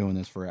mom's been doing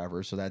this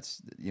forever, so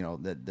that's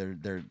that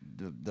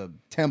the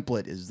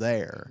template is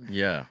there.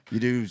 Yeah, you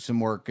do some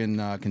work in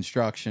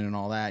construction and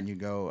all that, and you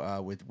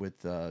go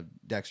with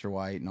Dexter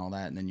White and all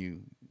that, and then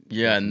you.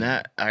 Yeah, and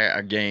that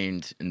I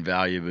gained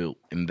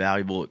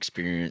invaluable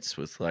experience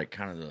with like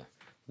kind of the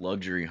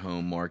luxury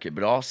home market,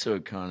 but also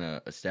kind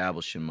of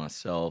establishing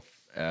myself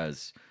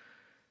as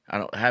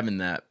having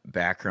that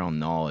background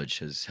knowledge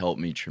has helped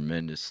me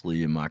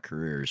tremendously in my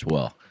career as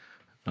well.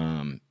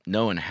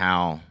 Knowing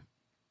how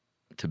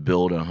to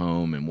build a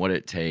home and what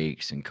it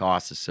takes and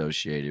costs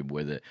associated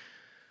with it.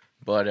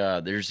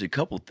 But there's a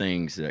couple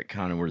things that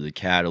kind of were the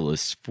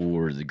catalysts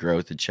for the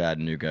growth of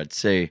Chattanooga. I'd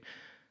say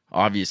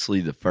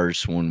obviously the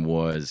first one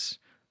was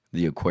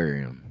the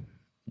aquarium,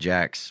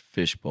 Jack's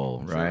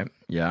Fishbowl, right? Sure.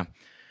 Yeah.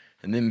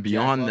 And then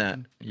beyond that,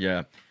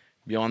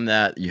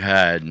 you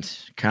had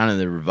kind of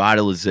the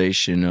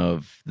revitalization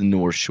of the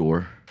North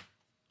Shore,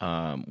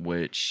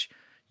 which,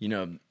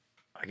 I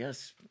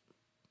guess,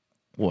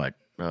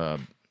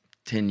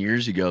 10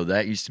 years ago,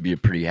 that used to be a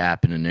pretty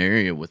happening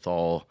area with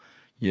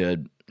you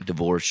had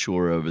Divorce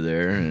Shore over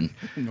there. And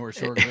North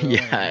Shore Grill.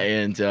 Yeah,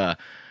 and I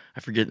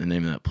forget the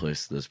name of that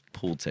place, those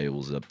pool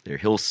tables up there,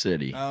 Hill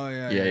City. Oh,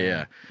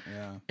 yeah.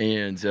 Yeah.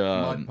 And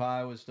Mud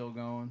Pie was still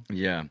going.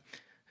 Yeah.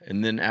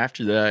 And then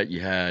after that, you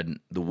had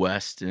the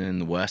West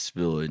and the West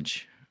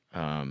Village.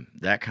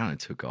 That kind of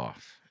took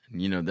off.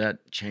 And,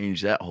 that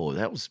changed that was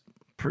a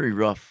pretty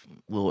rough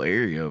little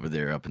area over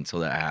there up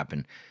until that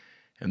happened.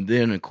 And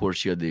then, of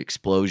course, you had the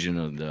explosion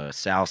of the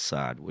South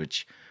Side,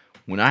 which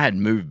when I had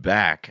moved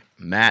back,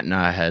 Matt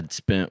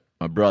and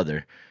my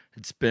brother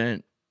had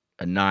spent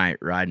a night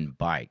riding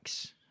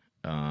bikes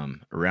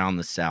around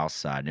the South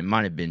Side. It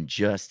might have been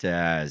just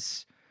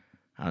as,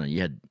 I don't know,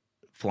 you had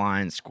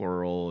Flying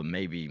Squirrel and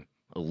maybe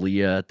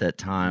Aaliyah at that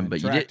time,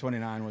 but Track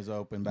 29 was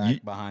open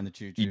behind the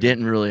choo-choo. You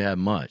didn't really have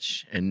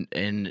much,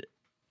 and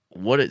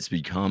what it's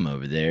become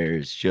over there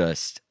is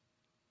just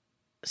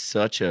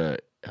such a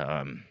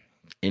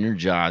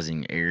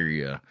energizing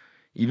area,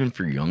 even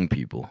for young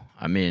people.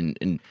 I mean,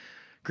 and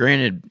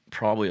granted,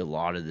 probably a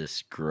lot of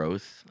this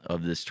growth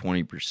of this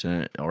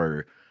 20%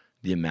 are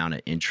the amount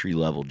of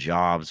entry-level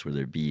jobs,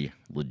 whether it be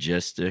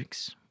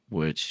logistics,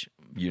 which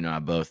you and I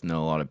both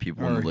know a lot of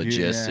people in the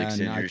logistics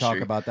industry. I talk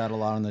about that a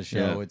lot on the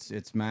show. Yeah.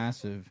 It's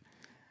massive.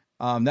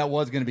 That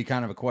was going to be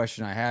kind of a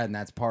question I had, and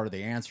that's part of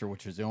the answer,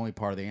 which is the only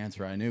part of the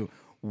answer I knew.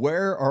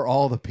 Where are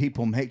all the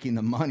people making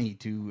the money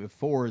to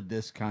afford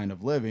this kind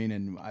of living?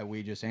 And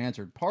we just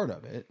answered part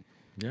of it.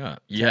 Yeah.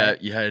 You have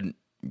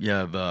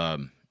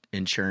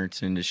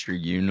insurance industry,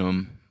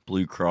 Unum,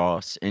 Blue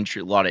Cross,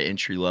 a lot of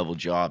entry-level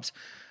jobs.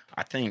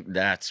 I think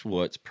that's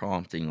what's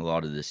prompting a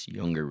lot of this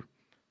younger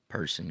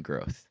person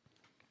growth.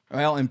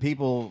 Well, and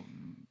people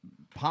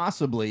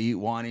possibly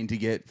wanting to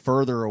get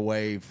further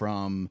away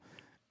from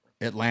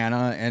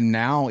Atlanta and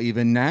now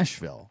even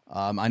Nashville.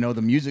 I know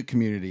the music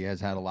community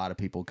has had a lot of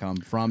people come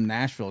from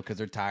Nashville because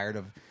they're tired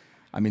of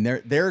I mean,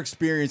 they're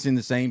experiencing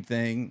the same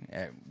thing.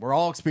 We're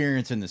all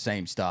experiencing the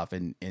same stuff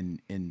in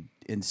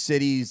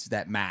cities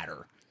that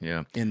matter.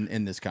 Yeah.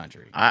 In this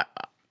country. I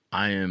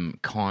am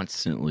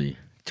constantly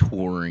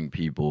touring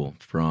people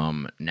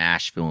from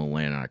Nashville,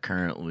 Atlanta. I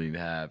currently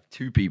have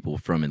 2 people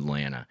from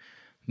Atlanta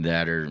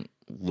that are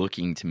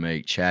looking to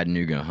make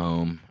Chattanooga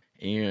home.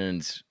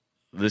 And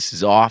this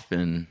is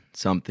often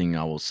something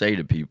I will say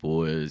to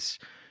people is,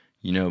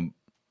 you know,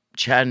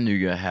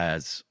 Chattanooga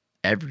has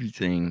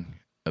everything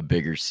a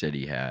bigger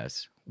city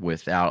has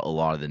without a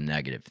lot of the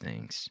negative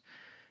things.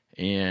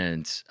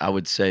 And I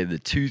would say the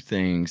 2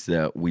 things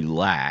that we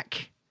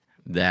lack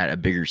that a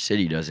bigger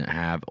city doesn't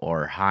have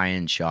are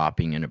high-end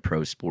shopping and a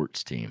pro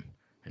sports team.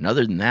 And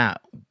other than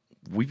that,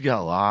 we've got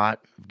a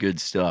lot of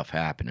good stuff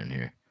happening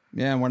here.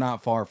 Yeah, and we're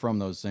not far from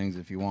those things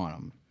if you want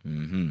them.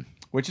 Mm-hmm.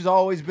 Which has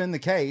always been the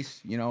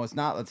case. You know, it's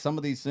not that some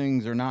of these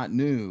things are not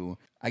new.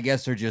 I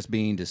guess they're just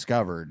being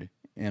discovered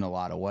in a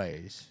lot of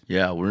ways.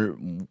 Yeah, we're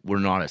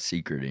not a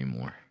secret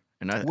anymore.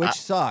 Which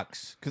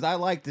sucks, because I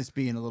like this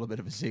being a little bit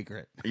of a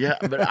secret. Yeah,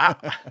 but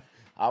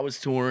I was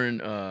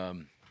touring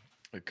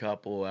a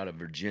couple out of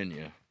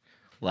Virginia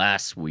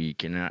last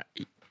week, and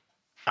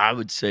I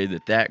would say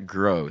that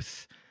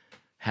growth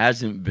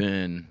hasn't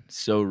been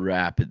so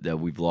rapid that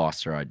we've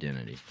lost our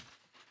identity.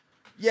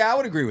 Yeah, I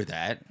would agree with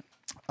that.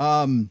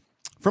 From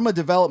a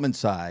development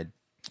side,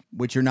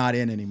 which you're not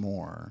in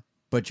anymore,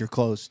 but you're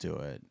close to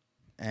it,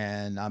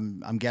 and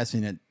I'm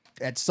guessing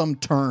at some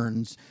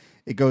turns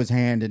it goes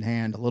hand in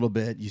hand a little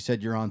bit. You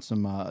said you're on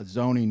some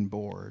zoning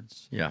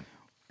boards, yeah,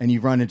 and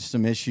you've run into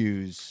some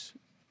issues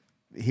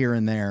here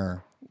and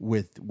there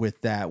with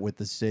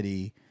the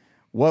city.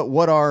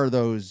 What are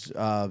those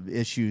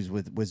issues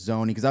with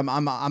zoning? Because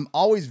I'm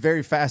always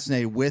very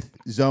fascinated with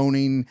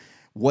zoning.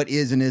 What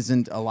is and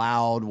isn't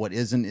allowed? What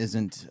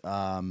isn't?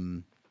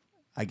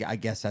 I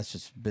guess that's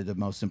just the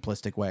most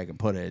simplistic way I can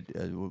put it.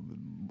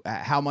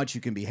 How much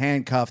you can be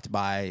handcuffed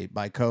by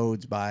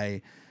codes,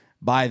 by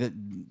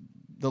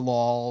the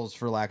laws,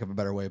 for lack of a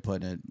better way of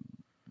putting it.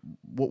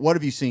 What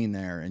have you seen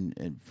there,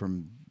 and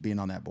from being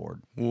on that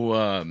board?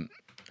 Well,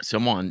 so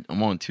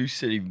I'm on 2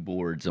 city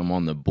boards. I'm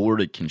on the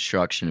Board of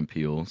Construction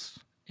Appeals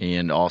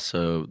and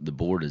also the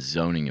Board of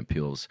Zoning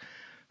Appeals.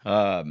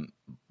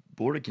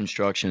 Board of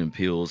Construction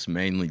Appeals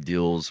mainly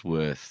deals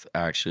with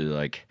actually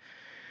like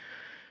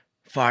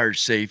fire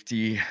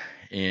safety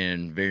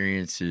and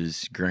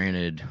variances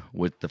granted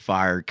with the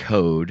fire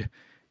code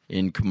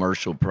in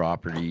commercial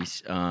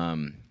properties,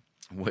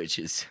 which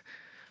is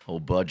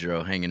old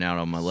Budrow hanging out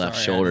on my left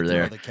shoulder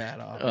there. Throw the cat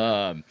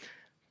off.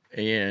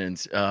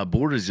 And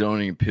Board of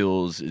Zoning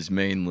Appeals is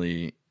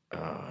mainly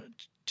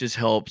just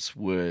helps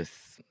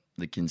with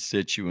the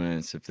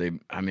constituents.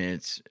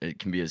 It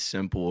can be as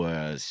simple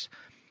as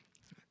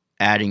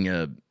adding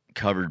a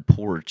covered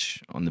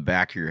porch on the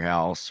back of your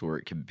house, or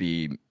it could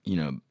be,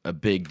 a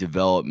big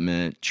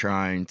development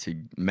trying to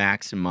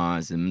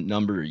maximize the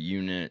number of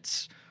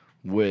units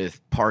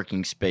with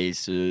parking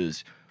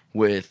spaces,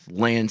 with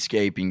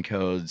landscaping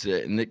codes,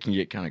 and it can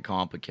get kind of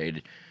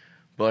complicated.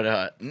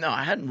 But no,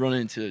 I hadn't run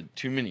into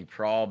too many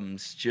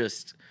problems,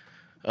 just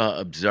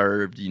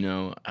observed,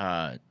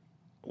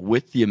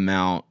 with the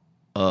amount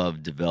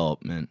of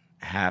development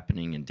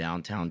happening in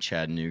downtown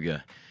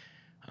Chattanooga.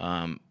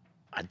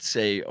 I'd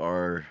say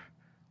our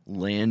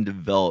land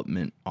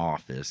development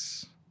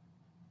office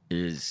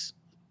is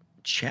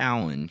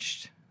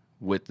challenged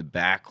with the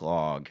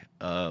backlog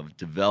of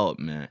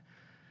development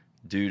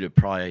due to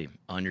probably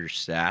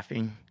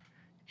understaffing,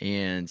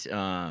 and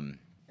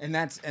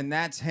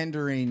that's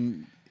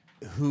hindering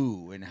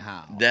who and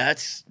how.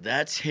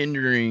 That's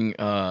hindering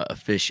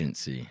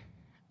efficiency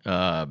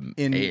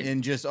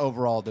in just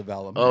overall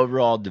development.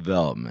 Overall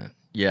development.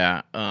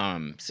 Yeah.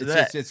 So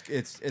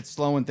it's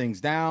slowing things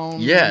down.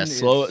 Yeah,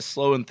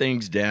 slowing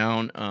things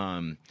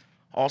down.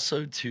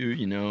 Also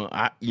too,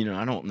 I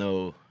don't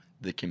know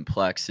the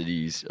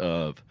complexities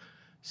of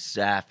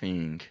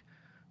staffing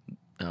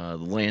the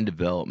land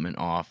development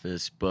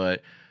office,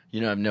 but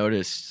I've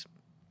noticed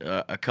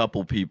a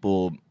couple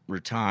people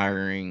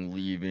retiring,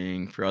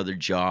 leaving for other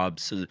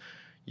jobs. So,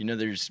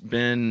 there's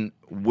been,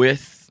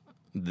 with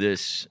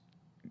this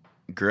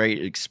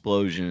great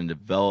explosion in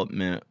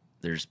development,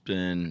 there's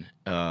been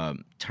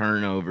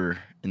turnover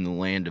in the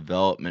land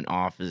development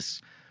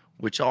office,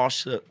 which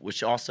also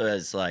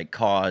has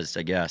caused,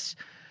 I guess,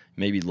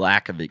 maybe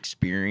lack of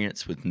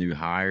experience with new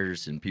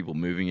hires and people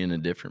moving into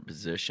different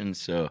positions.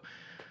 So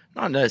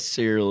not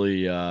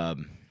necessarily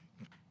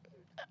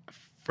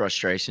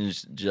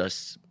frustrations,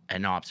 just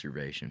an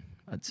observation,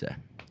 I'd say.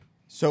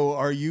 So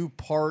are you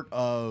part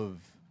of,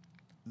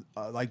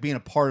 being a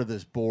part of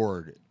this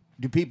board?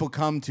 Do people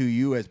come to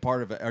you as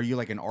part of it? Are you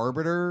like an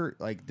arbiter,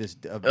 like this,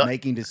 of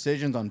making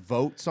decisions on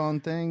votes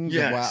on things?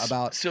 Yes.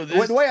 About so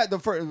the way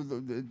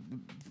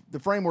the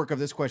framework of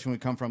this question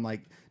would come from,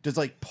 does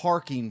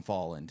parking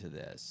fall into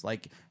this?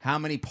 How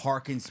many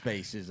parking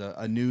spaces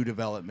a new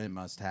development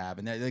must have?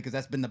 And because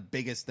that's been the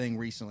biggest thing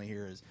recently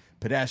here is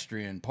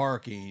pedestrian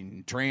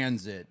parking,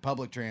 transit,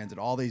 public transit,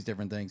 all these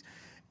different things.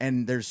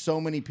 And there's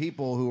so many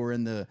people who are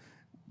in the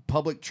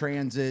public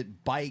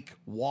transit, bike,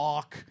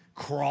 walk,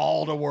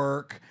 crawl to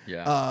work,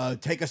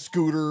 take a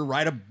scooter,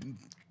 ride a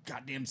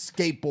goddamn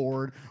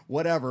skateboard,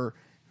 whatever,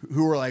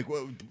 who are like,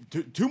 well,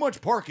 too much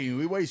parking.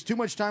 We waste too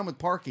much time with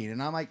parking.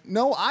 And I'm like,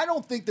 no, I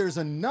don't think there's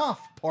enough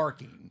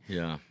parking.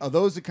 Yeah. Are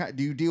those the kind,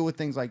 do you deal with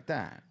things like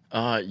that?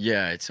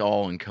 Yeah, it's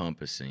all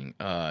encompassing.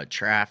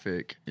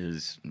 Traffic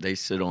is, they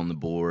sit on the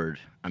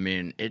board. I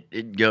mean,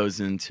 it goes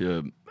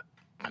into,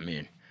 I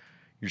mean,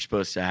 you're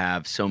supposed to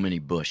have so many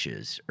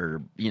bushes,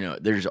 or,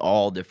 there's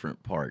all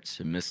different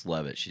parts. And Miss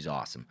Levitt, she's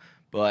awesome.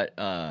 But,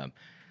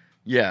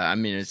 yeah, I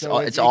mean,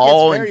 it's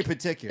all very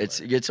particular.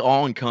 It's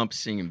all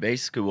encompassing, and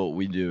basically what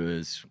we do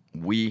is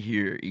we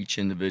hear each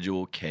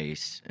individual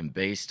case, and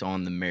based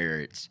on the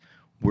merits,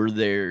 we're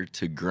there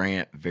to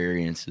grant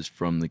variances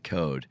from the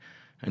code.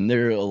 And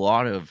there are a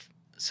lot of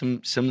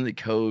some of the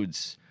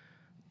codes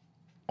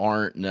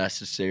aren't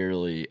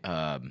necessarily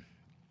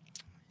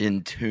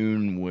in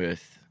tune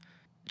with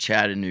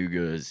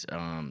Chattanooga's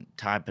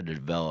type of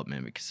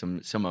development, because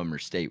some of them are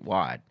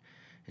statewide,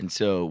 and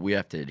so we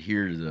have to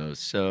adhere to those.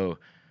 So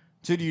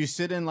do you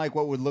sit in like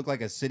what would look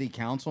like a city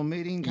council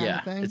meeting kind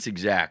of thing? Yeah, it's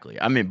exactly.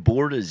 I mean,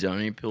 Board of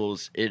Zoning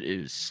Appeals, it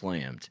is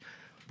slammed.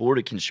 Board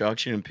of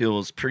Construction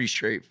Appeals, pretty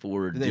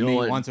straightforward. Do they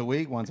meet once a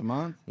week, once a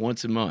month?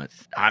 Once a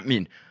month. I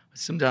mean,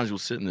 sometimes we'll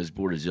sit in this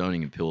Board of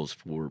Zoning Appeals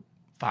for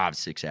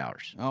 5-6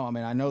 hours. Oh, I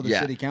mean, I know the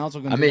city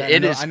council can do that.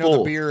 It is I know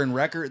full. the beer and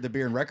record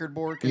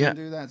board can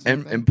do that.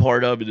 And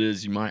part of it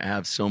is you might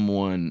have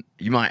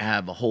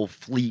a whole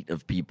fleet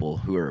of people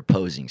who are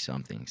opposing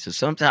something. So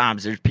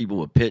sometimes there's people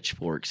with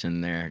pitchforks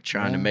in there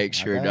trying to make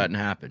sure it doesn't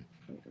happen.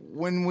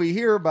 When we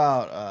hear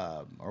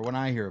about, or when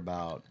I hear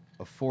about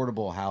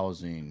affordable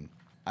housing,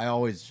 I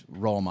always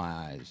roll my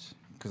eyes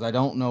because I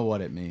don't know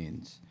what it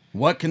means.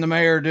 What can the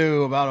mayor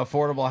do about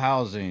affordable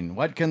housing?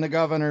 What can the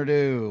governor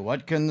do?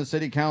 What can the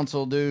city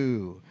council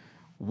do?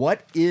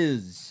 What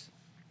is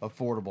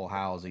affordable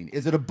housing?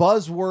 Is it a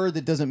buzzword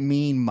that doesn't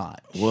mean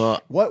much?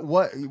 Well,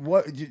 what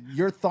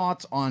your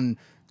thoughts on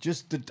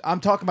just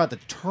I'm talking about the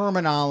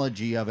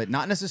terminology of it,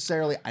 not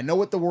necessarily. I know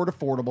what the word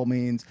affordable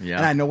means, and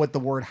I know what the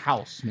word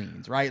house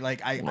means, right?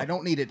 Like I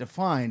don't need it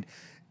defined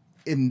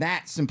in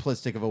that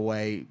simplistic of a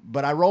way,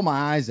 but I roll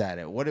my eyes at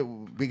it.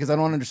 Because I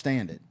don't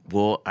understand it.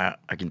 Well, I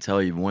can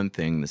tell you one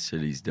thing the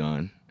city's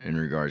done in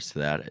regards to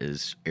that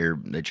is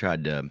they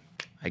tried to,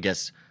 I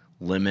guess,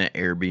 limit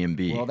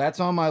Airbnb. Well, that's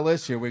on my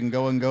list here. We can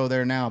go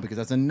there now because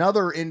that's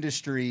another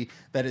industry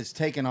that has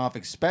taken off,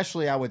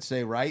 especially I would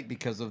say, right,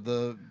 because of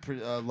the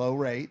low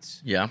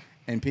rates. Yeah.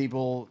 And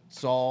people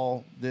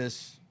saw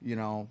this,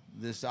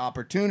 this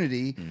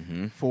opportunity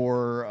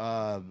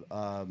for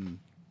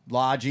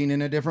lodging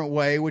in a different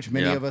way, which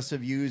many of us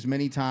have used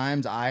many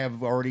times. I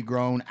have already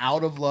grown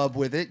out of love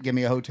with it. Give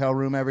me a hotel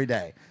room every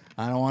day.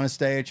 I don't want to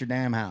stay at your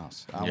damn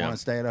house. I want to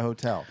stay at a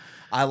hotel.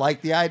 I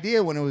like the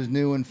idea when it was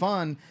new and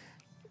fun.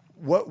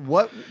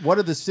 What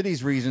are the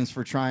city's reasons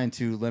for trying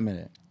to limit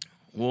it?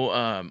 Well,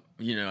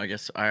 I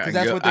guess I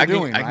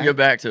can go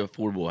back to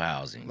affordable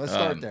housing. Let's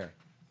start there.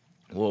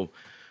 Well,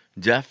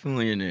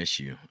 definitely an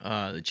issue.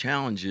 The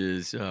challenge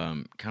is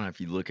kind of if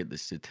you look at the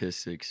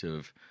statistics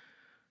of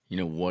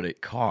what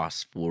it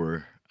costs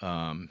for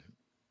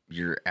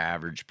your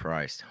average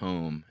priced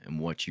home and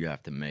what you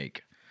have to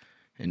make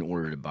in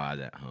order to buy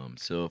that home.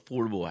 So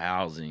affordable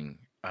housing,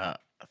 I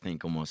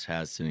think, almost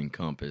has to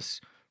encompass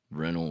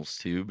rentals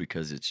too,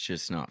 because it's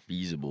just not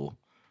feasible.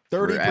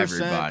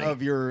 30%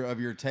 of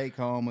your take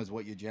home is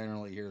what you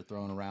generally hear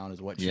thrown around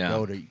is what you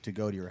go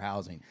to your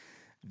housing.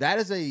 That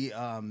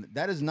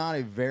is not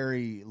a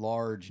very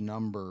large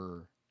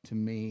number to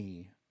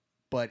me,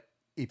 but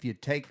if you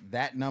take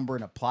that number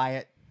and apply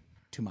it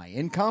to my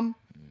income,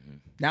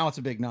 now it's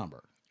a big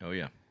number. Oh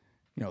yeah.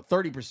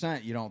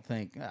 30%, you don't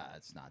think,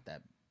 it's not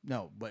that.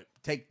 No, but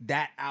take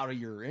that out of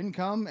your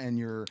income and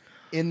you're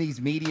in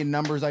these median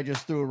numbers I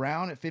just threw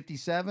around at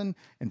 57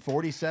 and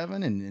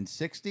 47 and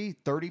 60,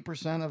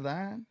 30% of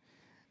that.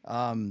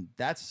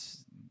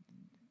 That's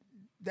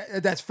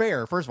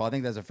fair. First of all, I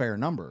think that's a fair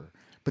number.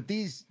 But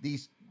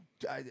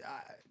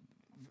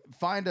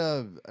find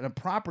a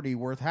property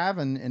worth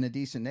having in a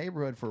decent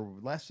neighborhood for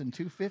less than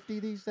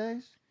 $250 these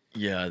days.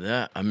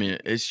 Yeah,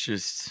 it's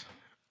just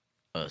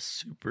a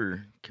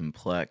super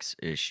complex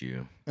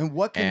issue. And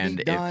what can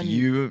be done? And if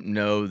you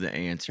know the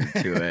answer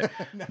to it,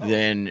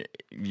 then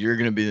you're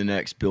going to be the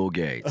next Bill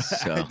Gates.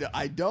 So.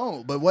 I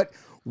don't. But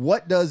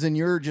what does, in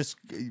your just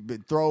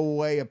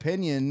throwaway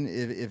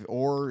opinion,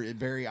 or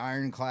very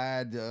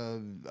ironclad,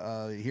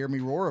 hear me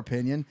roar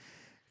opinion,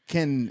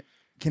 can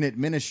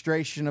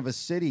administration of a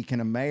city, can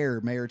a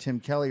mayor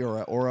Tim Kelly,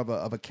 or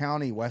of a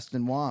county,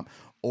 Weston Wamp,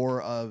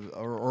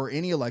 or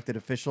any elected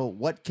official,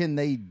 what can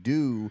they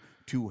do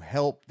to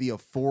help the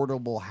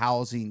affordable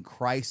housing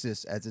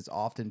crisis, as it's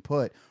often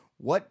put?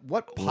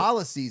 What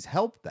policies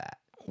help that?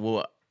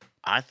 Well,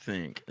 I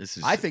think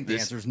the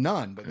answer is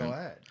none, but go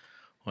ahead.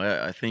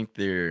 Well, I think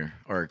there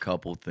are a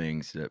couple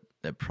things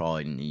that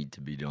probably need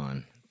to be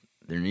done.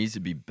 There needs to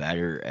be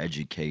better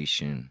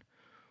education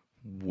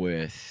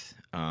with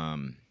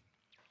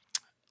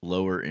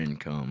lower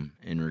income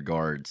in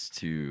regards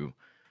to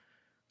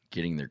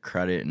getting their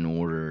credit in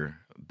order,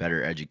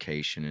 better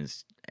education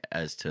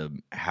as to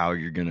how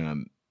you're going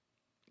to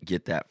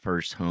get that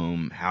first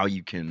home, how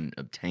you can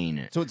obtain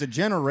it. So it's a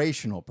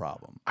generational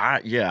problem.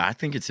 I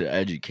think it's an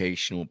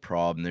educational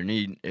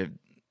problem.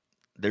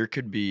 There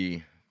could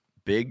be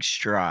big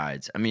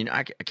strides. I mean,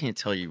 I can't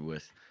tell you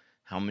with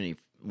how many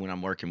when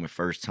I'm working with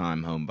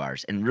first-time home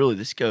buyers, and really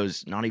this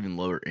goes not even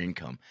lower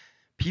income.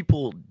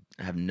 People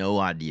have no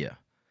idea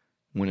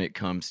when it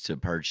comes to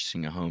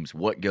purchasing a home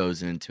what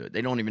goes into it.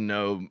 They don't even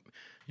know,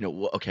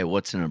 okay,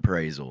 what's an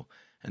appraisal?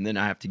 And then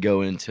I have to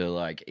go into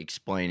like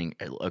explaining,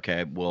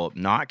 okay, well,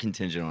 not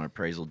contingent on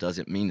appraisal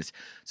doesn't mean this.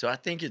 So I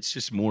think it's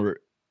just more,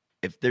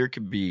 if there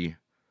could be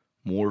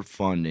more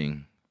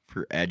funding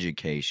for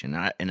education,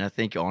 and I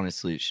think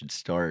honestly it should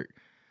start.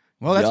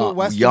 Well, that's what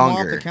Weston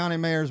younger. Watt, the county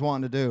mayor, is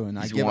wanting to do, and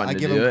I He's give wanting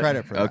to him do it?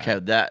 credit for that.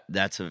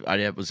 Okay,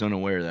 I was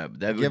unaware of that.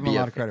 That would Give him be a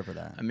lot of credit for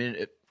that. I mean,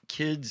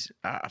 kids,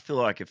 I feel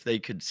like if they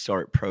could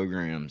start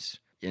programs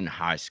in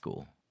high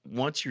school,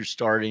 once you're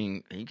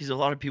starting, because a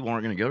lot of people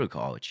aren't going to go to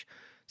college.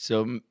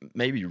 So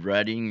maybe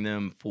readying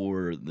them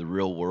for the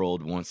real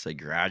world once they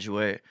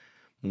graduate,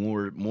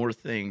 more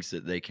things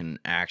that they can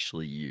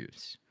actually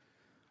use.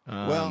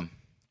 Well,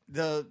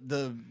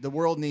 the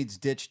world needs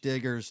ditch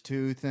diggers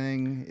too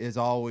thing is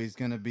always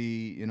going to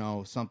be,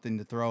 something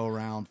to throw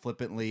around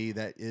flippantly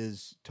that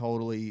is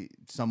totally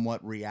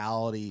somewhat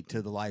reality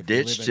to the life we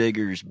live Ditch in.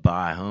 diggers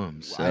buy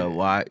homes, so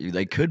why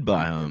they could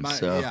buy homes.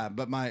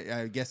 But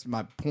I guess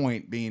my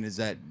point being is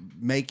that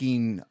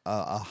making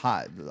a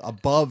high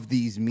above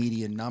these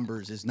median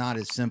numbers is not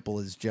as simple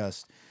as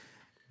just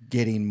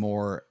getting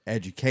more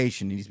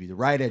education. It needs to be the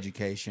right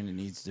education. It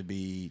needs to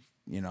be,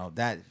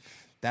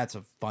 that's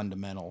a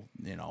fundamental,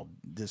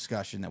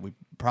 discussion that we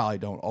probably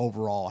don't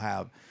overall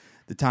have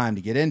the time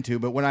to get into.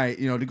 But when I,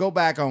 to go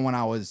back on when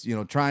I was,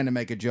 trying to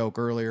make a joke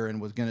earlier and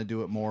was going to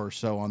do it more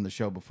so on the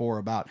show before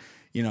about,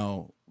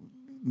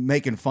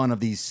 making fun of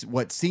these,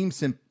 what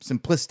seems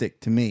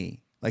simplistic to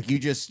me. Like you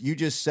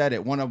just said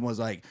it. One of them was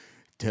like,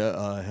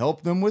 to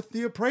help them with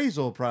the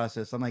appraisal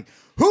process. I'm like,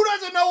 who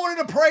doesn't know what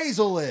an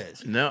appraisal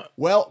is? No.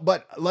 Well,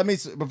 but let me,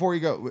 before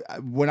you go,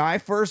 when I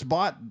first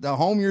bought the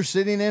home you're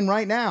sitting in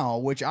right now,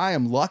 which I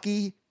am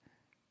lucky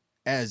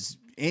as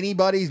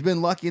anybody's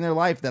been lucky in their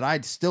life that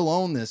I'd still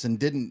own this and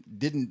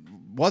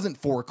wasn't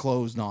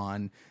foreclosed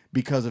on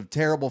because of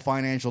terrible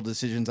financial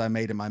decisions I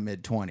made in my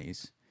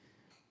mid-20s.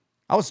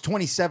 I was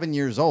 27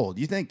 years old.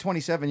 You think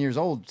 27 years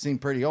old seemed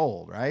pretty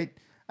old, right?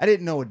 I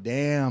didn't know a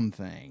damn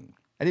thing.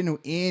 I didn't know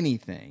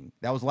anything.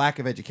 That was lack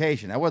of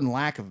education. That wasn't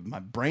lack of my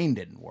brain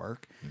didn't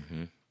work.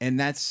 Mm-hmm.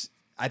 And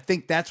I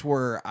think that's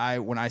where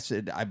when I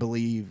said, I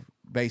believe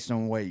based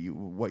on what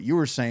you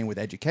were saying with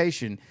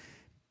education,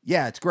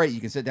 yeah, it's great.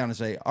 You can sit down and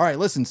say, all right,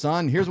 listen,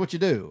 son, here's what you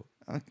do.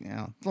 It's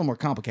a little more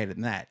complicated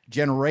than that.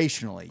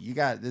 Generationally,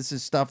 this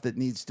is stuff that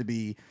needs to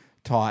be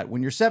taught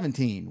when you're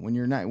 17, when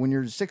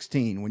you're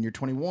 16, when you're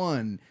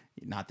 21,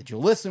 not that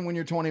you'll listen when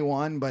you're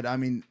 21, but I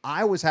mean,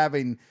 I was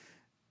having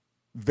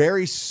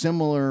very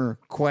similar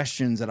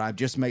questions that I've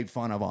just made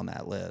fun of on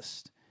that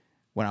list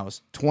when I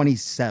was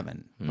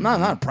 27. Mm-hmm.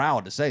 I'm not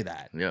proud to say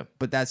that,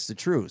 but that's the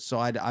truth. So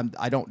I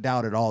don't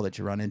doubt at all that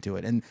you run into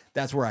it. And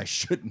that's where I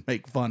shouldn't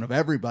make fun of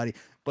everybody,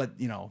 but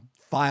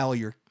file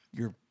your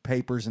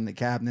papers in the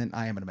cabinet.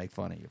 I am going to make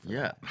fun of you.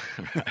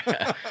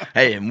 That.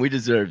 Hey, and we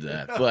deserve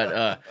that.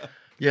 But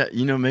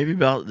maybe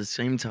about the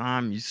same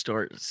time you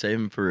start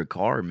saving for a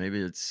car, maybe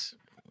it's,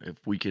 if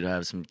we could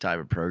have some type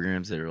of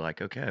programs that are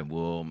like, okay,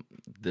 well,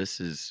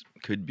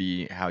 could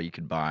be how you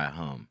could buy a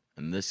home,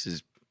 and this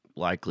is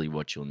likely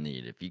what you'll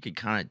need. If you could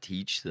kind of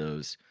teach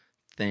those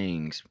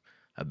things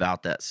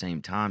about that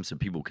same time so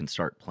people can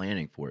start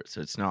planning for it.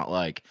 So it's not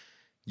like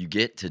you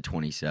get to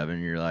 27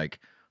 and you're like,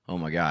 oh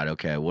my God,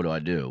 okay, what do I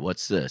do?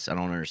 What's this? I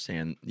don't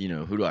understand.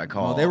 Who do I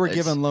call? Well, they were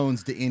giving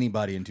loans to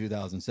anybody in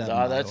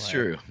 2007. That's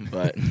true,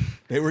 but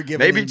they were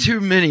giving maybe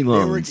too many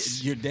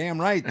loans. You're damn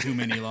right, too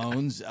many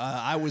loans.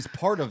 I was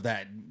part of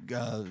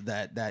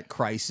that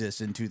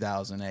crisis in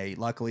 2008.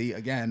 Luckily,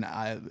 again,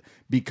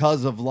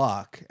 because of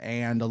luck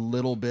and a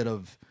little bit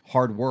of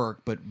hard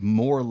work, but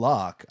more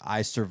luck,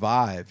 I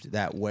survived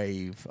that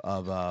wave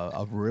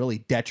of really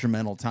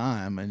detrimental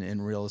time in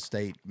real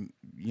estate,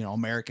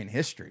 American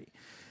history.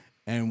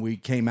 And we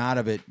came out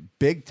of it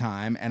big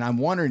time. And I'm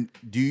wondering,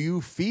 do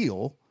you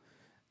feel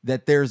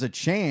that there's a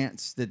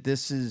chance that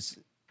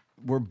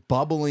we're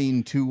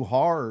bubbling too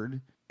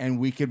hard and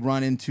we could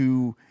run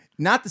into,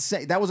 not the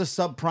same, that was a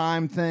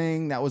subprime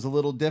thing. That was a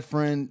little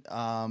different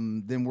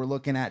than we're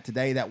looking at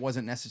today. That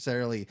wasn't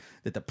necessarily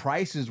that the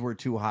prices were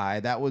too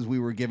high. That was, we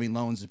were giving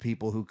loans to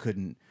people who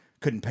couldn't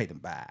pay them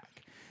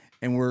back.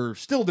 And we're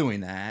still doing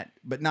that,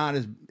 but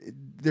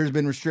there's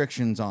been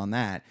restrictions on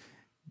that.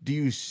 Do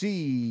you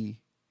see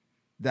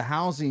the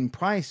housing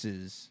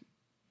prices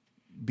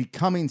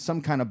becoming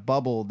some kind of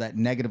bubble that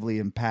negatively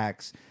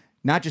impacts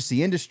not just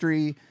the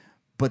industry,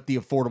 but the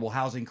affordable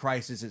housing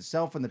crisis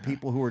itself and the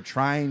people who are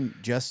trying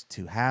just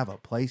to have a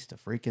place to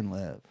freaking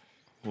live?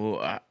 Well,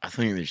 I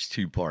think there's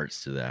two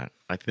parts to that.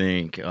 I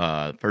think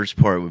first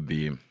part would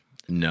be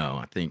no.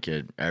 I think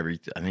I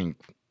think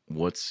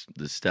what's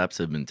the steps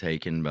that have been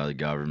taken by the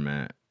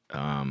government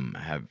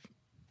have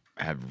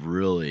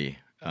really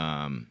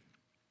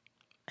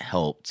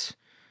helped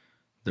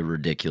the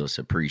ridiculous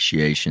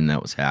appreciation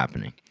that was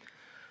happening.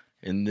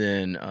 And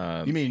then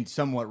you mean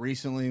somewhat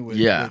recently with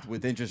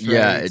interest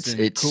rates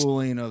it's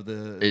cooling of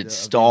the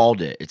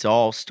stalled it. It's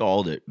all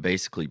stalled it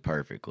basically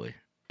perfectly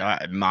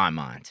in my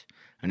mind,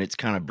 and it's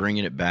kind of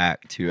bringing it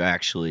back to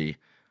actually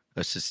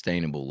a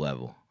sustainable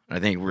level. And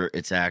I think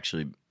it's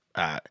actually,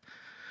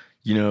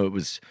 it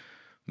was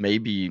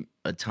maybe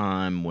a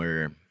time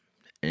where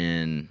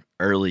in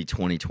early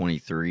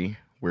 2023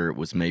 where it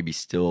was maybe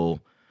still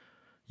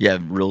you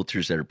have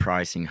realtors that are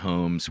pricing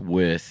homes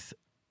with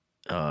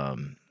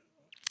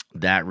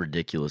that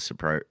ridiculous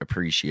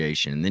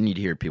appreciation. And then you'd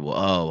hear people,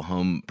 oh,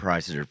 home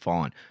prices are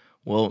falling.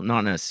 Well,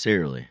 not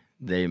necessarily.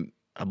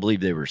 I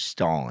believe they were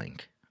stalling.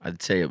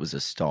 I'd say it was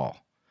a stall.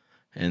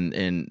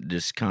 And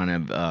just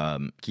kind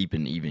of keep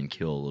an even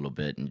kill a little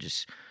bit and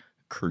just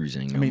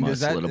cruising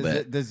almost a little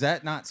bit. Does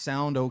that not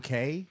sound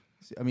okay?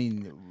 I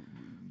mean,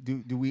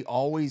 do we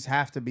always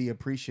have to be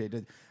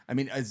appreciated? I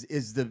mean,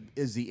 is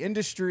the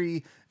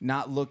industry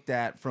not looked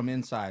at from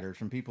insiders,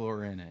 from people who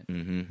are in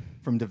it,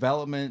 from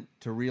development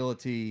to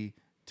realty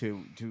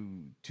to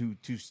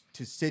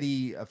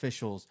city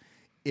officials?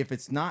 If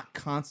it's not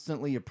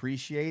constantly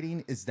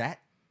appreciating, is that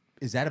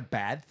a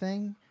bad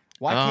thing?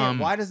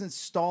 Why doesn't it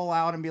stall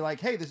out and be like,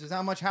 hey, this is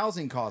how much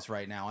housing costs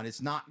right now, and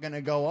it's not going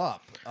to go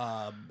up,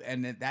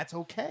 and that's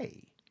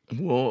okay?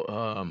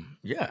 Well,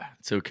 yeah,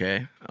 it's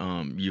okay.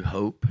 You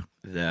hope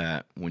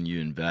that when you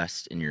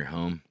invest in your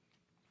home,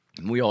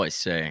 we always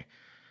say,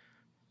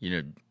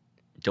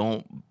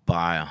 don't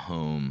buy a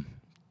home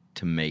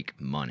to make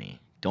money.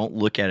 Don't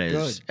look at it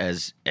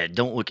as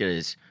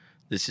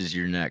this is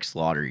your next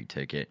lottery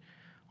ticket.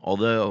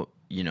 Although,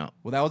 well,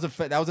 that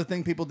was a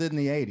thing people did in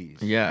the 80s.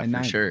 Yeah, and for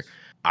 90s. sure.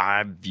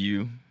 I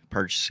view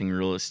purchasing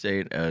real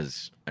estate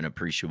as an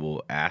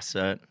appreciable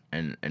asset,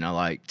 and I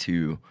like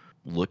to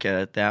look at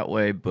it that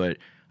way. But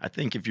I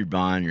think if you're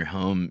buying your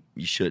home,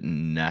 you shouldn't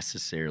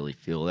necessarily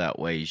feel that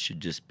way. You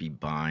should just be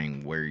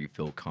buying where you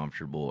feel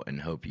comfortable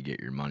and hope you get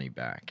your money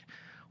back,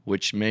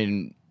 which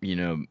may,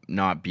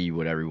 not be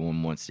what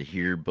everyone wants to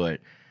hear,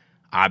 but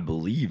I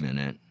believe in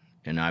it,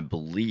 and I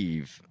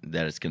believe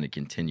that it's going to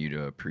continue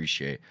to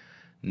appreciate.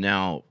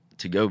 Now,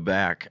 to go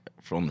back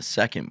from the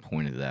second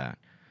point of that,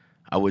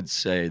 I would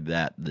say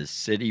that the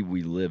city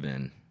we live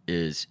in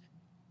is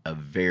a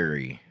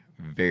very,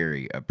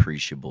 very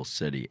appreciable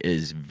city. It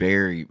is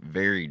very,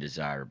 very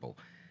desirable.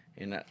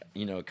 And,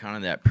 kind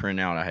of that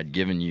printout I had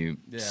given you,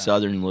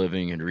 Southern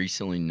Living had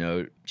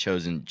recently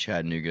chosen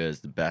Chattanooga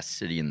as the best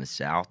city in the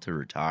South to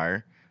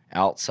retire.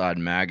 Outside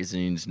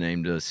Magazine's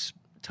named us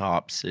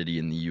top city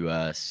in the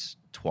U.S.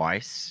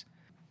 twice.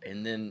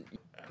 And then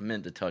I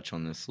meant to touch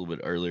on this a little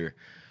bit earlier,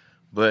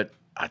 but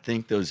I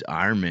think those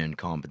Ironman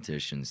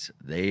competitions,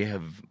 they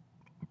have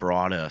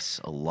brought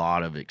us a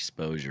lot of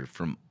exposure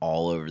from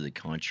all over the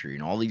country,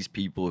 and all these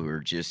people who are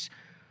just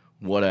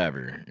in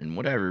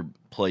whatever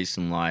place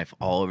in life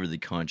all over the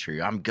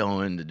country. I'm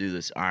going to do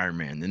this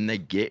Ironman. Then they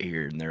get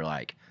here and they're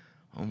like,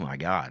 oh my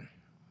God,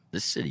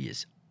 this city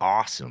is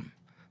awesome.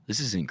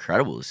 This is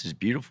incredible. This is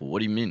beautiful. What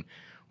do you mean?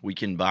 We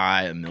can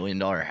buy $1 million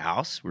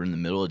house. We're in the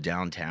middle of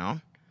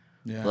downtown.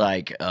 Yeah.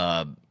 Like,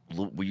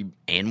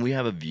 we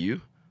have a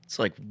view. It's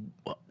like,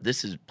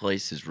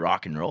 place is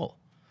rock and roll.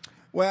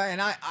 Well,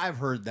 and I've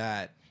heard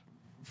that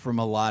from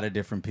a lot of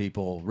different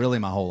people, really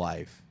my whole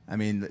life. I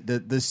mean,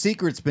 the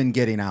secret's been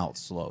getting out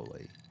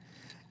slowly,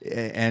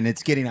 and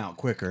it's getting out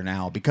quicker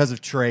now because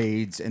of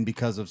trades and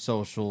because of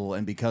social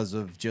and because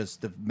of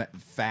just the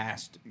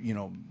fast,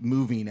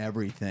 moving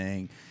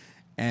everything.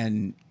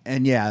 And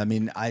yeah, I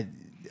mean,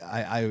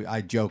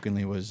 I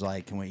jokingly was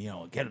like, can we,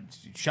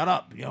 shut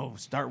up,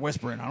 start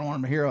whispering. I don't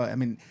want them to hear. I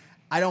mean,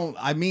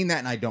 I mean that,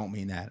 and I don't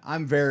mean that.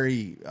 I'm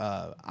very,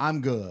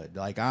 I'm good.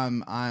 Like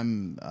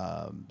I'm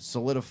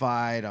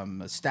solidified.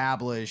 I'm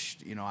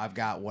established. I've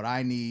got what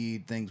I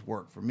need. Things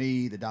work for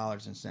me. The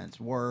dollars and cents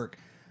work.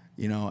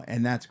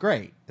 And that's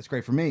great. That's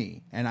great for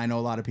me. And I know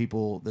a lot of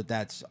people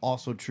that's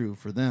also true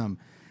for them.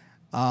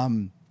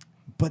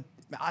 But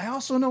I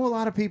also know a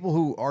lot of people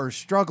who are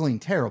struggling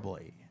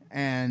terribly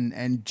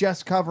and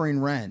just covering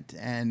rent.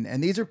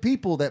 And these are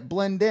people that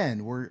blend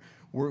in.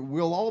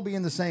 We'll all be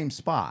in the same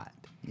spot.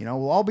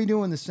 We'll all be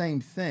doing the same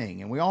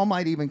thing, and we all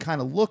might even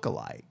kind of look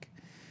alike.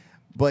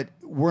 But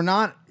we're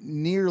not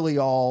nearly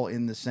all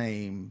in the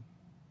same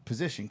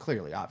position,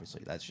 clearly,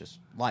 obviously. That's just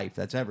life.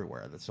 That's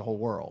everywhere. That's the whole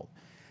world.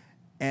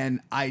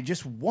 And I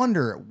just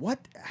wonder,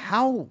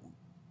 how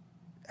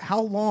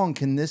long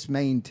can this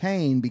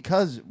maintain?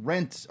 Because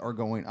rents are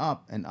going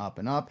up and up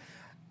and up.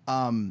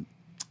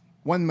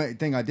 One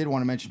thing I did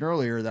want to mention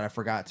earlier that I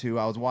forgot to,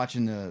 I was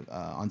watching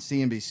on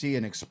CNBC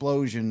an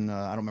explosion.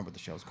 I don't remember what the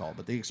show's called,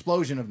 but the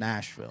explosion of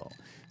Nashville.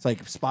 It's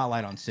like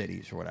Spotlight on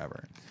Cities or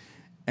whatever.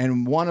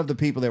 And one of the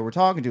people that we're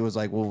talking to was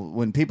like, well,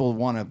 when people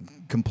want to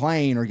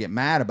complain or get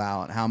mad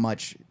about how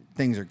much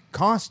things are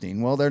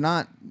costing, well, they're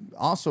not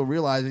also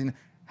realizing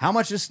how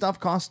much this stuff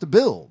costs to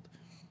build.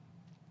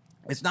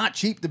 It's not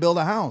cheap to build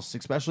a house,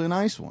 especially a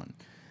nice one.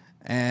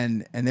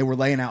 And they were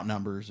laying out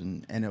numbers,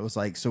 and it was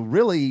like, so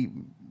really,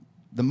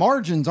 the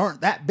margins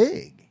aren't that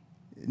big.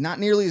 Not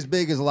nearly as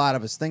big as a lot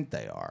of us think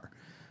they are.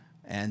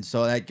 And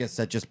so I guess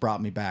that just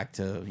brought me back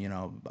to,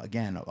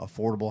 again,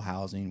 affordable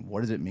housing.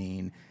 What does it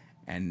mean?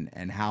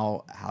 And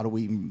how do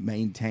we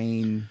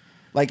maintain,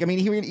 like, I mean,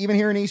 even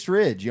here in East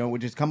Ridge,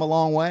 which has come a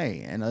long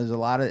way, and there's a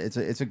lot of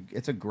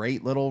it's a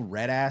great little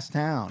red ass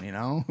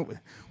town,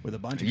 with a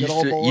bunch of good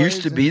old boys.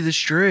 Used to be the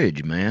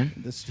Stridge, man.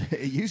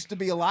 It used to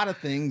be a lot of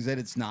things that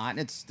it's not, and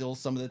it's still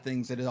some of the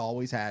things that it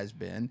always has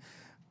been,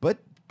 but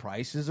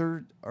prices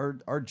are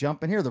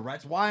jumping here.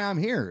 That's why I'm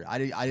here. I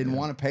didn't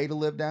want to pay to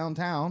live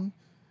downtown.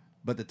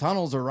 But the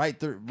tunnels are right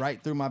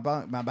through my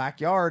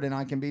backyard, and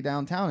I can be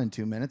downtown in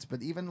 2 minutes.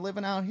 But even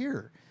living out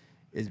here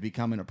is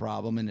becoming a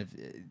problem. And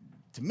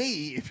to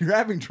me, if you're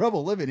having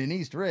trouble living in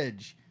East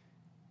Ridge,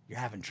 you're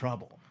having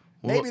trouble.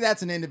 Maybe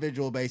that's an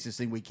individual basis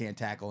thing we can't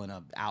tackle in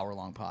an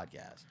hour-long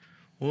podcast.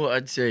 Well,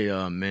 I'd say,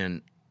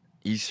 man,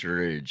 East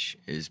Ridge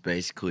is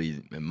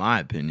basically, in my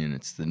opinion,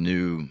 it's the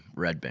new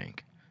Red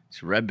Bank.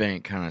 So Red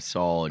Bank kind of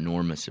saw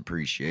enormous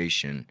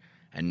appreciation,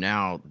 and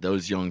now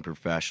those young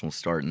professionals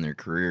starting their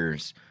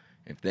careers,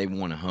 if they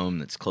want a home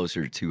that's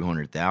closer to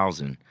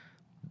 $200,000,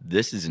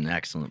 this is an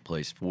excellent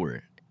place for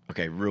it.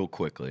 Okay, real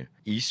quickly.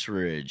 East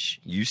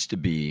Ridge used to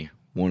be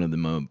one of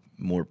the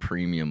more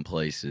premium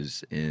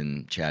places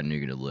in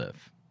Chattanooga to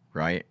live,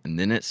 right? And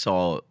then it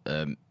saw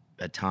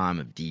a time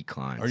of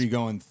decline. Are you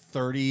going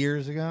 30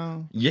 years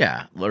ago?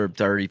 Yeah, or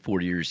 30,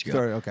 40 years ago.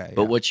 30, okay.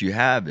 But what you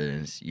have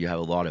is you have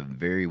a lot of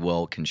very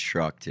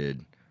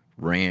well-constructed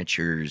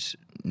ranchers,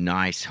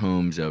 nice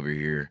homes over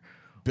here.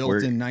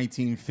 Built in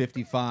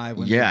 1955.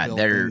 When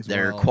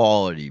they're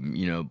quality,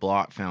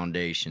 block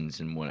foundations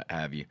and what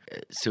have you.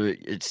 So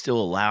it still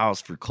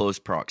allows for close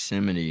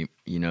proximity,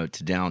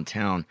 to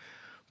downtown.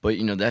 But,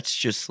 that's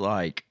just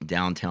like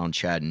downtown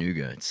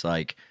Chattanooga. It's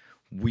like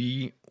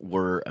we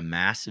were a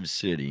massive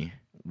city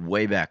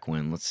way back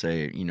when, let's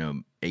say,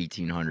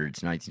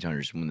 1800s,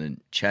 1900s, when the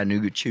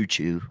Chattanooga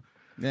Choo-Choo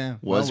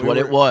was what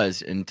it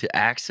was. And to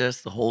access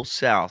the whole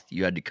South,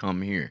 you had to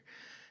come here.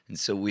 And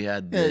so we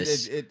had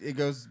this. It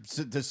goes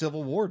to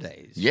Civil War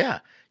days. Yeah.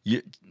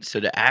 So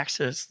to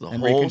access the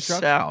whole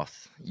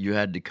South, you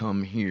had to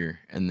come here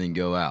and then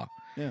go out.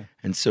 Yeah.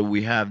 And so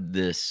we have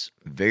this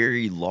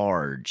very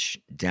large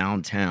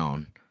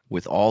downtown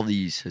with all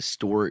these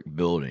historic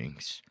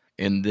buildings.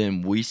 And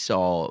then we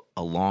saw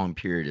a long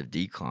period of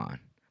decline.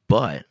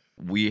 But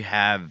we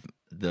have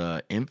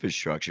the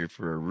infrastructure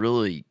for a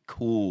really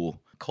cool,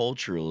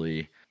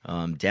 culturally,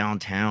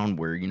 downtown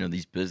where,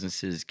 these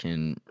businesses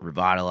can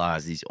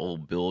revitalize these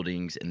old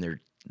buildings, and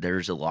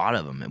there's a lot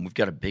of them, and we've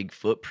got a big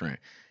footprint,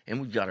 and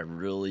we've got a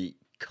really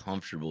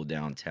comfortable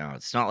downtown.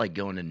 It's not like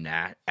going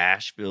to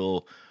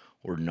Asheville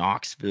or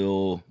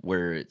Knoxville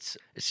where it's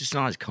just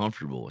not as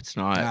comfortable. It's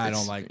not. I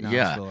don't like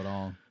Knoxville at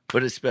all.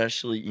 But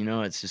especially,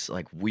 it's just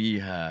like we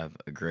have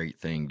a great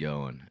thing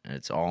going, and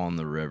it's all on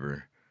the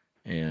river.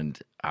 And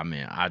I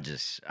mean,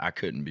 I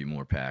couldn't be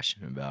more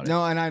passionate about it.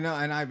 No, and I know,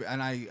 and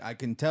I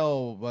can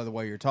tell by the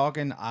way you're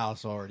talking. I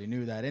also already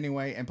knew that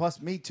anyway. And plus,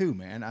 me too,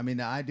 man. I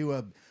mean, I do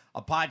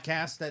a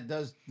podcast that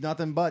does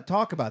nothing but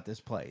talk about this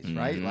place,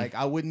 right? Like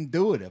I wouldn't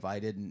do it if I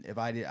didn't.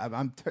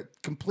 I'm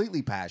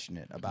completely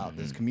passionate about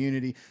this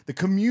community, the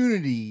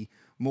community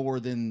more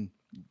than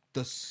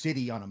the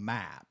city on a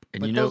map.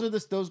 And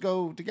but those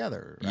go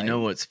together. Right? You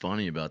know what's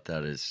funny about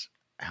that is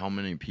how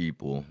many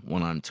people,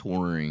 when I'm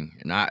touring,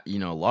 and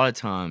a lot of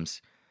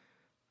times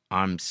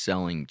I'm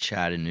selling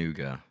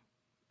Chattanooga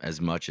as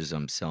much as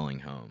I'm selling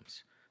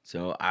homes.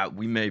 So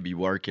we may be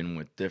working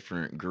with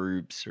different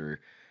groups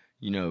or,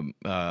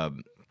 out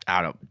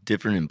of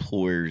different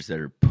employers that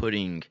are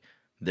putting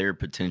their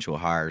potential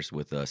hires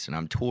with us, and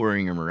I'm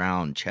touring them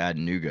around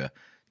Chattanooga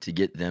to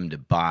get them to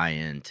buy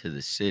into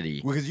the city.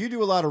 Because you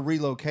do a lot of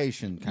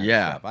relocation kind of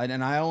stuff.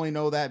 And I only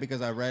know that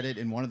because I read it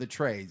in one of the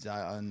trades.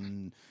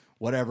 On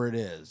whatever it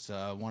is,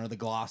 one of the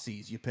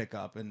glossies you pick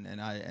up, and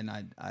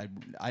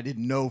I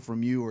didn't know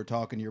from you or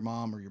talking to your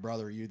mom or your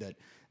brother or you that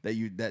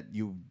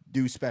you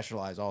do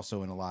specialize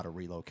also in a lot of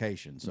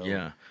relocation. So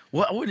yeah,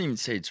 well, I wouldn't even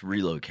say it's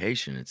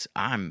relocation.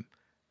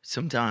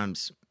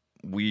 Sometimes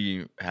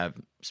we have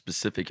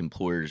specific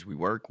employers we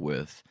work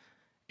with,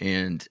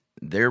 and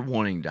they're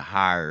wanting to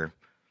hire,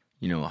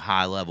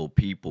 high level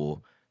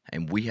people,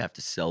 and we have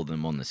to sell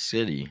them on the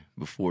city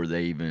before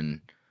they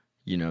even.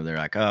 They're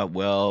like, oh,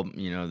 well,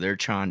 they're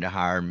trying to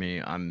hire me.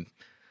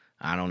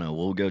 I don't know.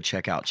 We'll go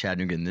check out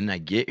Chattanooga. And then I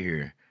get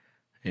here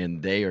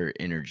and they are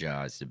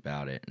energized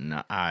about it.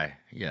 And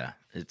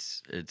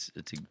it's a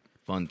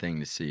fun thing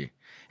to see.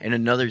 And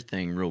another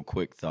thing, real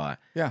quick thought,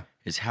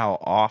 is how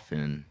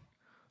often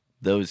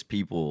those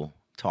people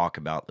talk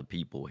about the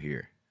people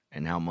here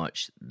and how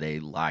much they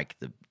like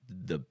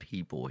the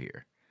people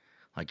here.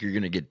 Like you're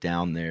going to get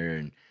down there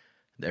and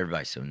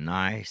everybody's so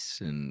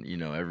nice, and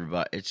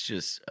everybody. It's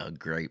just a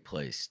great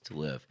place to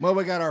live. Well,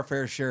 we got our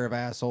fair share of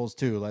assholes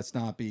too. Let's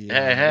not be.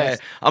 Hey,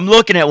 I'm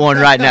looking at one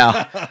right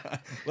now.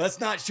 Let's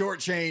not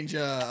shortchange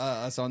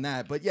us on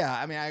that. But yeah,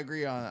 I mean, I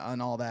agree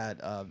on all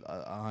that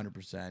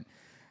 100%.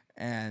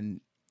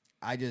 And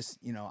I just,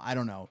 I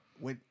don't know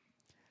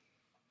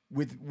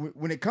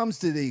when it comes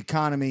to the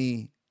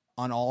economy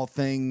on all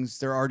things,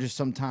 there are just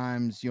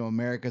sometimes,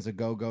 America's a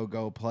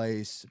go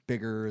place.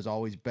 Bigger is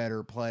always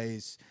better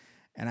place.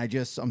 And I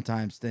just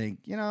sometimes think,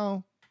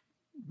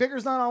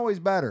 bigger's not always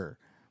better.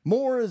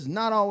 More is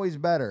not always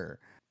better.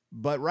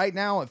 But right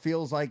now it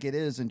feels like it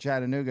is in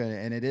Chattanooga,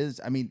 and it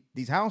is. I mean,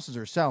 these houses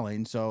are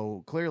selling,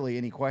 so clearly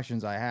any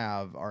questions I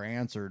have are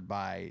answered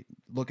by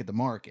look at the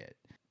market.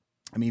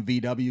 I mean,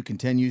 VW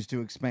continues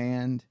to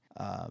expand.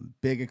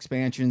 Big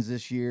expansions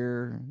this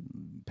year,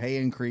 pay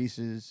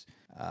increases.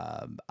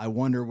 I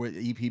wonder what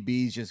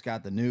EPB's just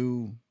got the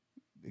new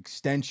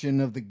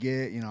extension of the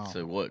gig,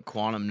 So what?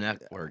 Quantum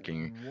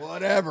networking.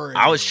 Whatever.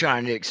 I was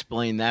trying to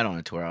explain that on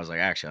a tour. I was like,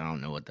 actually, I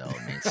don't know what the hell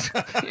it means.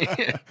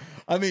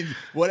 I mean,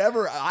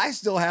 whatever. I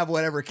still have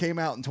whatever came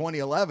out in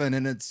 2011,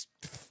 and it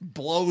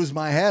blows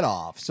my head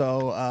off.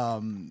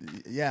 So,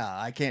 yeah,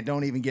 I can't.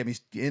 Don't even get me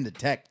into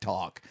tech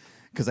talk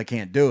because I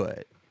can't do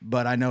it.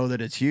 But I know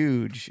that it's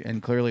huge,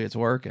 and clearly it's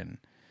working.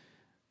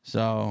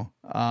 So,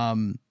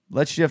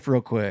 let's shift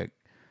real quick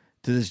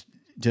to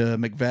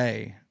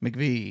McVeigh.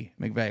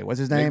 What's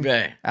his name?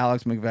 McVeigh.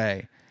 Alex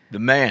McVeigh. The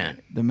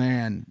man.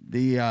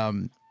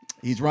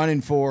 He's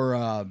running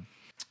for.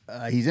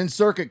 He's in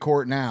circuit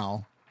court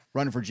now,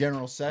 running for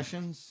General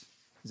Sessions.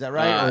 Is that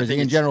right? Or is he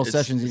in General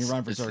Sessions and you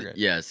run for circuit?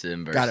 Yes,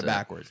 inverse. Got it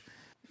backwards.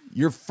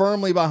 You're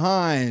firmly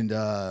behind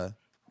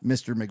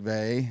Mr.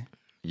 McVeigh.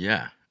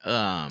 Yeah.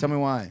 Tell me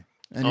why.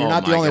 And you're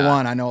not the only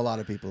one. I know a lot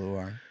of people who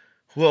are.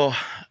 Well,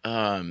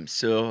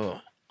 so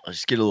I'll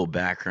just get a little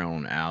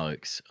background on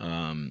Alex.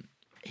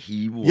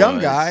 He was young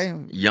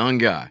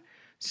guy.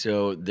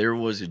 So there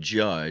was a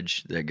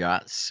judge that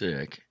got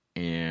sick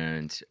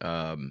and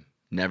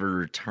never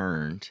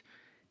returned.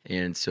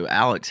 And so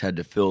Alex had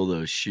to fill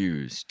those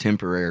shoes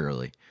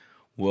temporarily.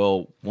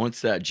 Well,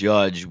 once that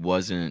judge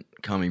wasn't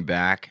coming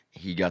back,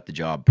 he got the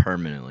job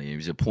permanently. He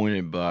was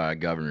appointed by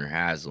Governor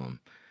Haslam.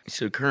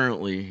 So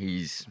currently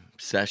he's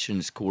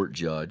Sessions Court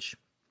judge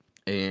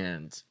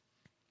and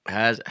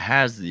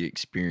has the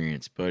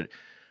experience, but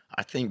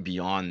I think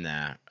beyond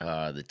that,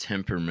 the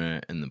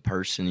temperament and the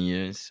person he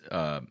is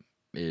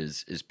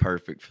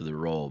perfect for the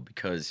role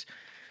because,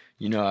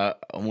 I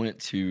went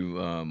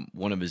to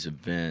one of his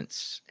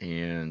events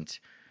and,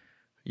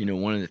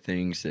 one of the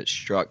things that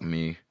struck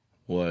me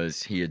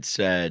was he had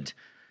said,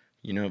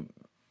 you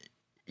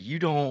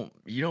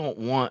don't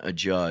want a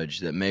judge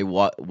that may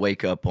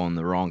wake up on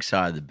the wrong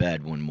side of the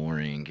bed one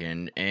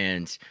morning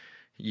and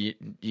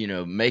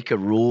make a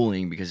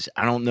ruling because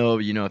I don't know,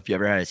 if you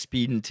ever had a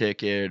speeding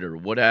ticket or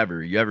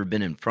whatever, you ever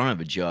been in front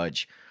of a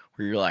judge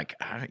where you're like,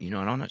 I'm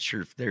not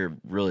sure if they're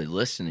really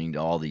listening to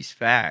all these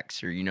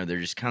facts or, they're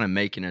just kind of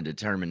making a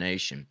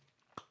determination.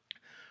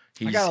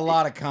 I got a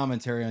lot of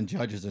commentary on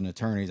judges and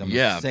attorneys. I'm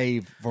going to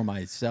save for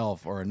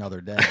myself or another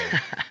day.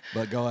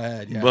 But go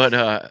ahead. Yes.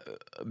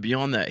 But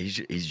beyond that,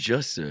 he's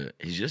just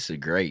a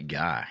great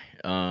guy.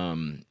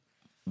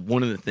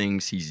 One of the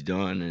things he's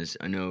done is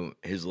I know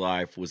his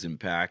life was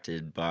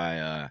impacted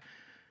by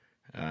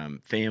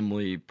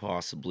family,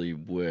 possibly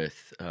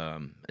with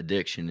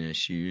addiction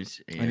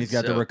issues. And he's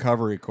got the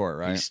recovery court,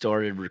 right? He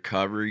started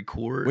recovery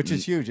court. Which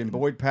is huge. And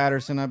Boyd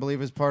Patterson, I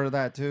believe, is part of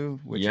that too.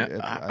 Which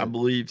I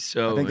believe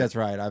so. I think that's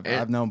right.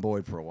 I've known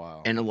Boyd for a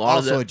while. And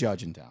a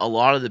judge in town. A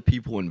lot of the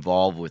people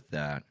involved with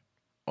that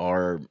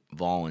are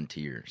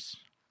volunteers.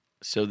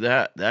 So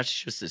that's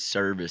just a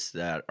service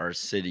that our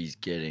city's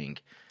getting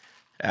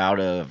out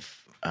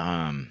of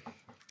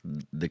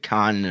the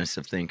kindness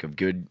of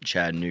good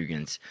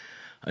Chattanoogans.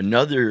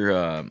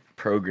 Another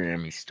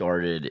program he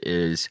started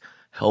is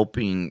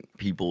helping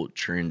people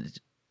transition,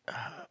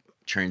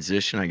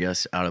 I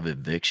guess, out of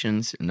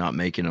evictions and not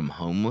making them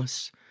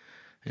homeless.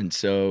 And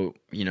so,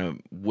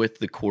 with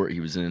the court he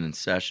was in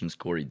Sessions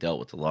Court, he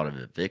dealt with a lot of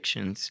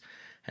evictions.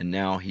 And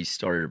now he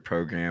started a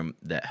program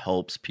that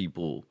helps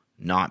people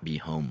not be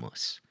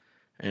homeless.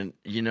 And,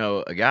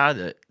 a guy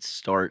that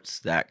starts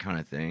that kind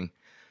of thing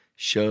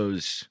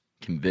shows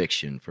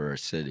conviction for our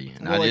city.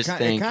 And well, I just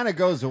think it kind of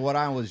goes to what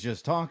I was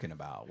just talking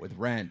about with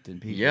rent and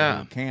people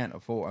who can't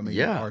afford,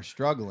 are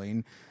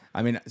struggling.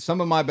 I mean, some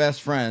of my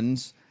best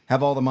friends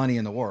have all the money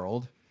in the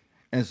world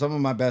and some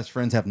of my best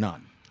friends have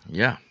none.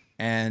 Yeah.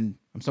 And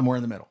I'm somewhere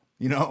in the middle,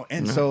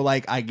 And so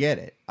I get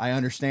it. I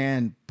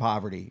understand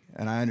poverty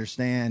and I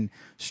understand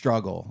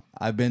struggle.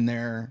 I've been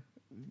there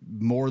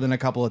more than a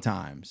couple of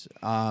times.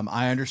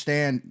 I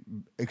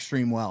understand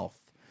extreme wealth.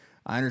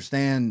 I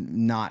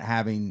understand not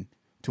having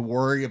to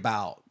worry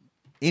about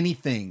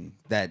anything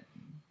that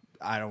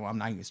I'm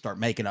not going to start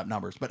making up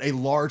numbers, but a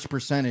large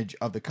percentage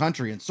of the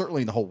country and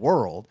certainly the whole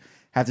world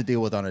have to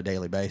deal with on a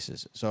daily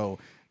basis. So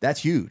That's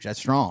huge. That's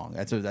strong.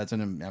 That's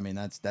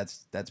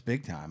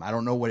big time. I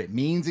don't know what it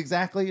means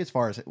exactly as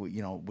far as,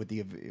 you know, with the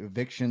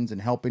evictions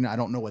and helping. I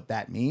don't know what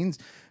that means,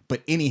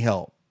 but any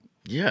help.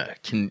 Yeah,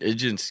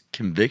 it's just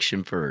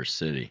conviction for our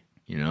city.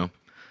 You know,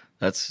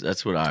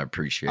 that's what I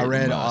appreciate. I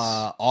read the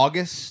most.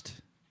 August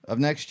of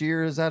next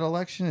year is that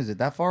election. Is it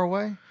that far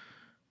away?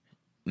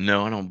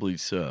 No, I don't believe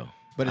so.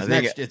 But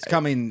it's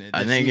coming this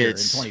I think year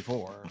it's in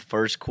 24.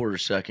 First quarter,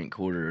 second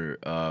quarter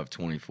of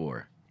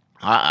 24.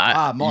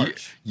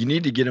 March. You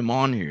need to get him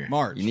on here.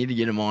 March. You need to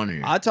get him on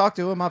here. I talked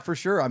to him for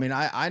sure. I mean,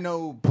 I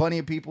know plenty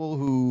of people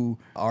who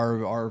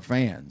are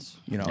fans.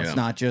 You know, it's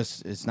not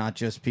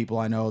just people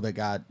I know that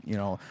got, you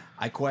know,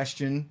 I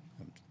question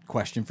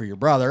for your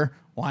brother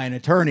why an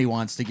attorney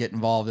wants to get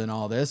involved in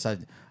all this.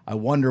 I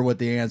wonder what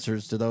the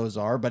answers to those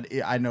are, but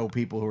I know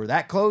people who are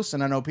that close,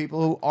 and I know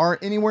people who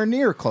aren't anywhere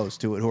near close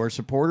to it, who are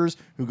supporters,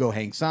 who go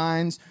hang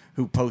signs,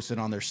 who post it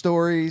on their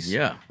stories,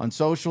 on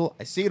social.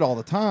 I see it all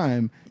the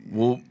time.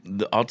 Well,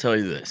 I'll tell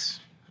you this.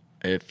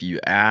 If you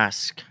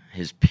ask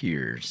his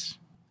peers,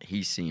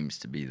 he seems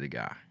to be the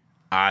guy.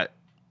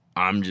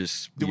 I'm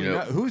just, Do we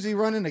know who's he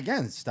running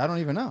against? I don't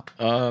even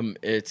know.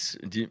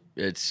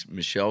 It's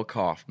Michelle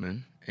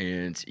Kaufman,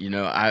 and you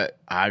know,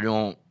 I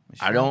don't.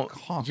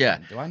 Kaufman. Yeah.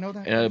 Do I know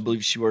that? And I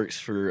believe she works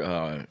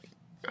for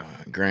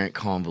Grant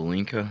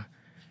Convalinka.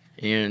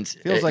 And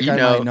feels like I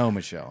might know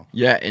Michelle.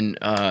 Yeah, and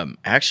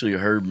actually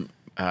her,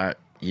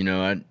 you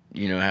know,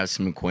 I have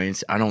some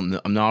acquaintance. I'm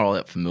not all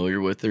that familiar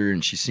with her,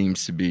 and she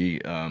seems to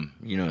be,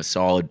 you know, a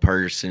solid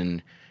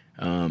person.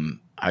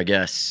 I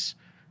guess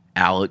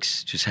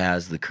Alex just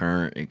has the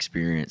current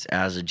experience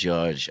as a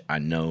judge. I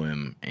know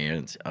him,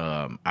 and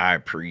I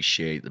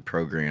appreciate the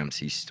programs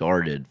he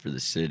started for the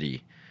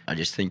city. I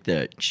just think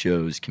that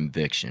shows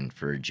conviction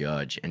for a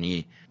judge.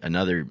 And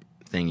another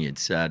thing he had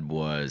said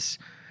was,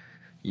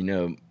 you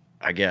know,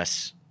 I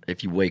guess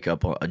if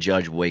a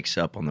judge wakes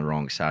up on the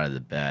wrong side of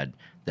the bed,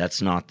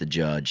 that's not the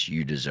judge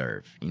you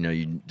deserve. You know,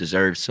 you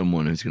deserve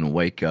someone who's going to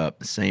wake up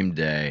the same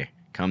day,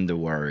 come to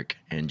work,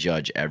 and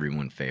judge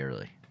everyone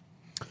fairly.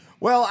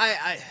 Well,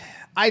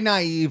 I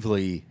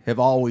naively have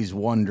always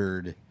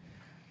wondered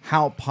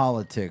how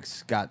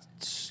politics got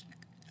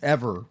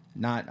ever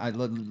not.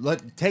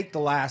 Take the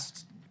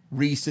last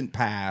recent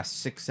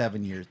past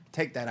 6-7 years,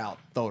 take that out,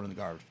 throw it in the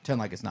garbage, pretend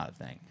like it's not a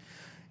thing.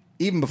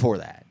 Even before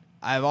that,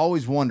 I've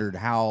always wondered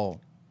how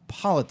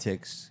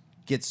politics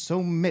gets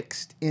so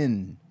mixed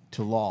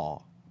into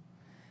law.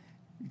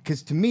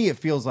 Because to me, it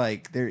feels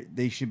like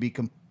they should be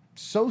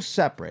so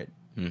separate,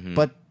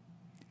 but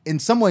in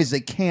some ways they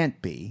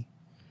can't be,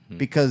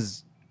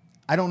 because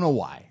I don't know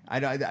why.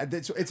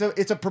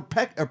 It's a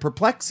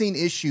perplexing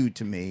issue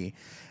to me.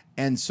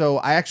 And so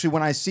I actually,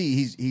 when I see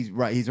he's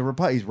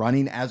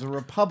running as a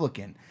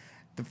Republican.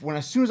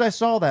 As soon as I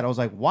saw that, I was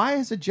like, why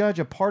is a judge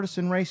a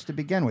partisan race to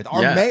begin with?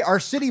 Our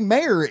city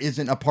mayor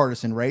isn't a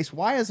partisan race.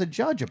 Why is a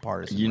judge a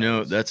partisan race? You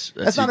know, that's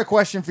not a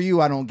question for you,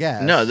 I don't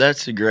guess. No,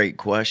 that's a great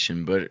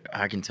question, but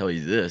I can tell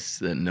you this,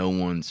 that no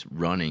one's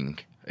running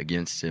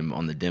against him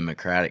on the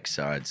Democratic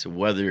side. So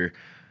whether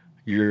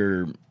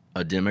you're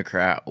a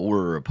Democrat or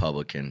a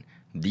Republican,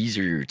 these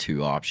are your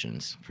two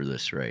options for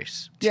this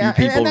race. Yeah,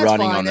 two people and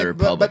running fine. on the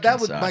Republican but that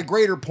was side. my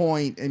greater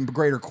point and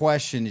greater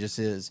question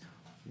just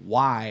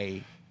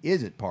why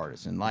is it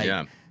partisan?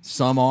 Like,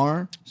 some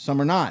are, some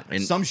are not.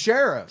 And some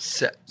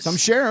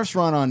sheriffs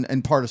run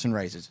in partisan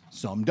races.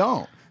 Some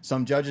don't.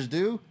 Some judges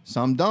do,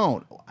 some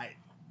don't.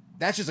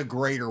 That's just a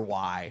greater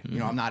why. You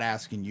know, I'm not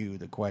asking you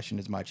the question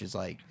as much as,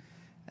 like,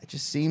 it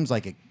just seems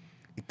like it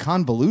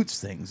convolutes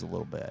things a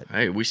little bit.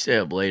 Hey, we stay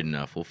up late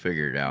enough. We'll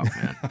figure it out,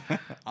 man.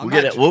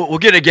 We'll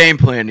get a game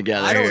plan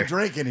together. I don't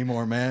drink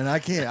anymore, man. I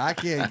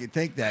can't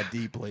think that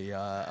deeply.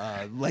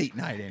 Late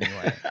night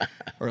anyway,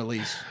 or at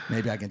least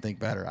maybe I can think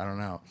better. I don't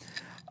know.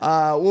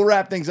 We'll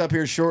wrap things up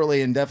here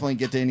shortly and definitely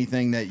get to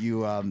anything that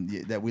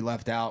that we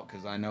left out,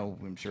 because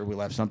I'm sure we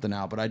left something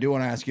out. But I do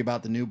want to ask you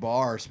about the new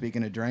bar.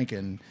 Speaking of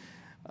drinking.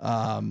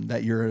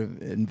 That you're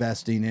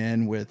investing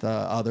in with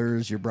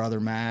others. Your brother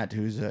Matt,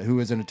 who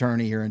is an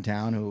attorney here in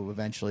town, who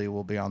eventually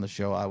will be on the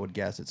show, I would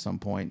guess, at some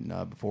point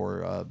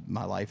before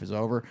my life is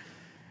over.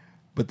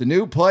 But the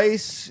new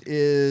place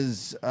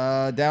is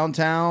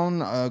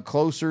downtown,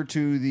 closer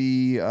to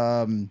the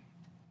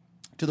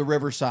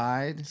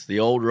Riverside. It's the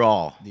old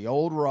Raw. The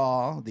old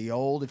Raw. The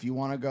old, if you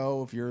want to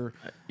go, if you're...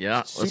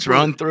 let's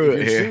run through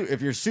it here.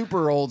 If you're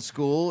super old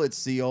school,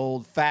 it's the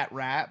old Fat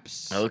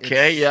Wraps.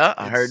 Okay,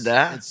 I heard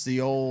that. It's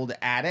the old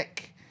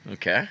Attic.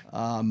 Okay.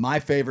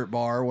 My favorite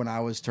bar when I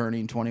was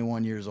turning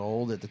 21 years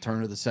old at the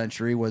turn of the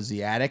century was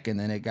the Attic, and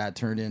then it got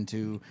turned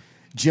into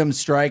Jim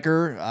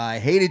Stryker. I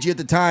hated you at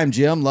the time,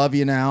 Jim. Love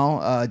you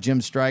now.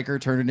 Jim Stryker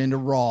turned it into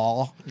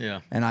Raw.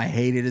 Yeah. And I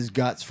hated his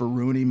guts for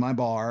ruining my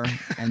bar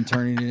and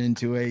turning it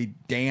into a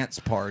dance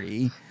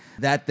party.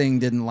 That thing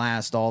didn't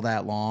last all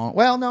that long.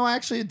 Well, no,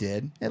 actually it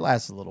did. It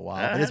lasted a little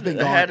while. But it's been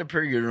gone. It had a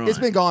pretty good run. It's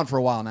been gone for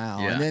a while now.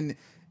 Yeah. And then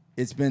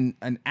it's been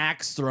an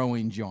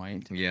axe-throwing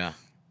joint. Yeah.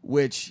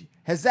 which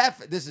has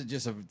that. This is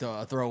just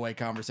a throwaway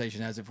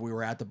conversation, as if we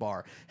were at the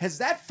bar. Has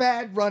that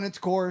fad run its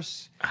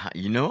course?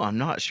 I'm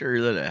not sure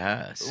that it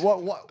has.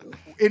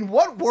 In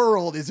what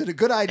world is it a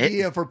good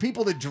idea for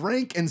people to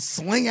drink and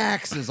sling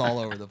axes all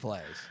over the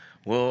place?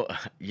 Well,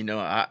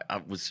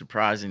 I was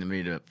surprising to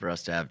me for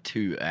us to have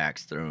 2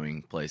 axe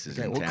throwing places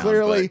in town.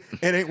 Clearly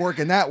it ain't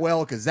working that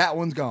well because that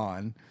one's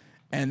gone,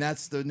 and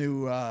that's the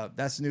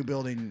new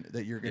building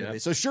that you're going to be.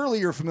 So surely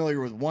you're familiar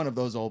with one of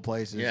those old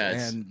places. Yeah,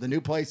 and the new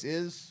place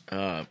is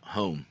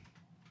home.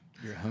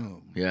 Your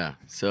home. Yeah.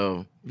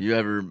 So you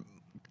ever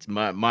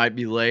might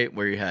be late?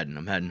 Where you heading?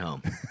 I'm heading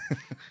home.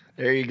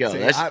 There you go. See,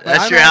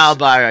 that's your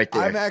alibi right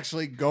there. I'm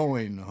actually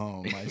going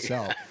home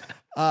myself.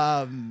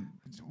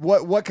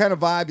 What kind of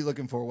vibe you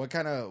looking for? What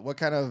kind of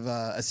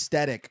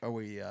aesthetic are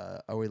we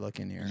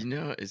looking here?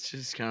 It's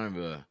just kind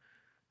of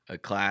a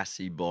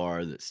classy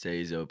bar that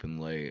stays open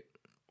late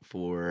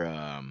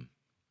for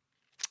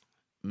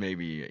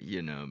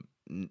maybe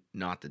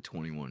not the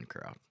 21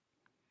 crowd.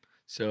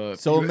 So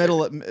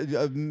middle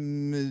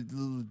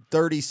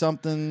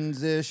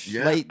 30-somethings ish,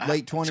 yeah,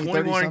 late 20,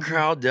 21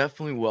 crowd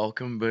definitely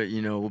welcome, but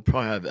we'll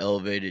probably have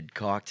elevated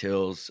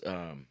cocktails.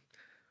 I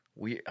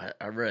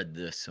read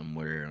this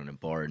somewhere on a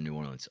bar in New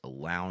Orleans, a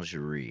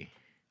loungerie.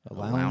 A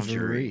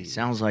loungerie.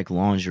 Sounds like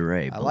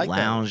lingerie, but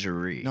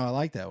loungerie. No, I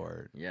like that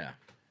word. Yeah.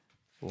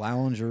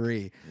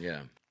 Loungerie.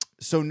 Yeah.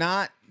 So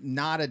not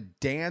a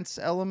dance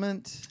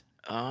element,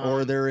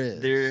 or there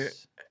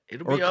is?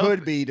 It'll or be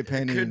could be,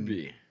 depending. It could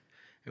be.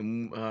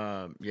 And,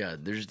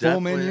 there's full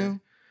definitely menu.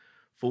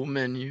 Full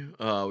menu.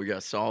 We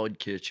got solid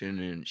kitchen,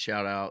 and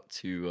shout out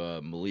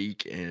to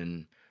Malik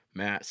and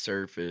Matt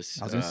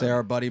Surface. I was gonna say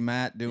our buddy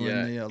Matt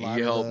doing a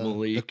lot of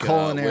Malik, the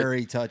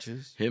culinary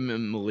touches. Him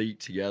and Malik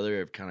together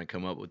have kind of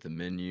come up with the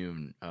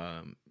menu,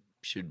 and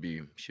should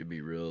be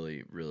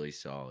really, really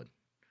solid.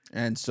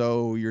 And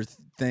so you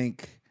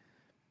think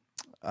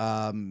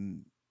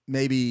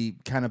maybe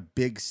kind of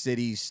big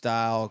city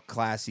style,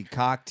 classy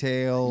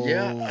cocktails.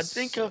 Yeah, I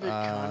think of it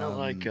kind of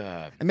like.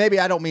 And maybe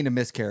I don't mean to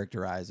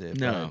mischaracterize it.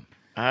 No,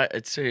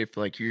 I'd say if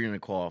you're gonna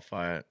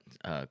qualify it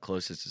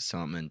closest to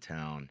something in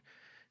town,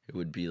 it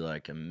would be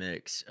like a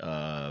mix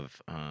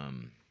of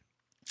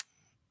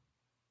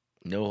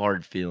No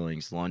Hard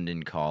Feelings,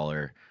 London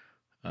Caller.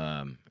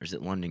 Or is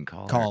it London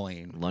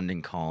Caller?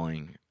 London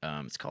Calling.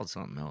 It's called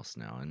something else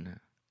now, isn't it?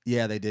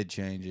 Yeah, they did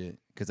change it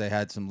because they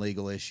had some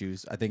legal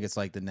issues. I think it's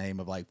like the name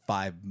of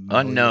 5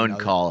 Unknown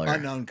Caller.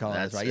 Unknown Caller,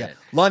 that's right. It. Yeah,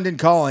 London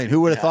Calling. Who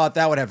would have thought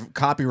that would have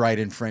copyright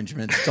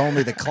infringement? It's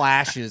only the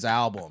Clash's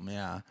album.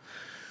 Yeah,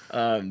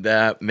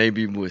 that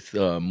maybe with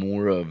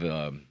more of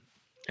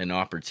an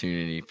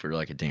opportunity for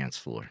like a dance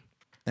floor.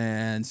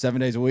 And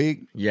 7 days a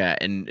week. Yeah,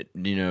 and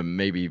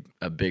maybe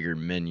a bigger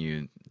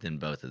menu than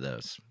both of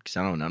those, because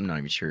I'm not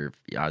even sure if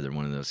either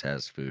one of those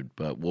has food,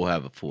 but we'll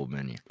have a full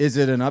menu. Is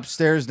it an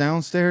upstairs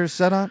downstairs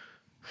setup,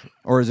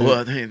 or is it? Well,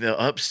 I think the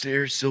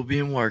upstairs still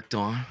being worked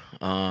on.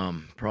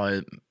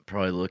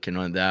 Probably looking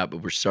on that, but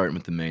we're starting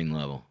with the main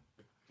level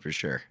for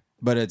sure.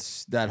 But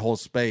it's that whole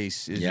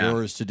space is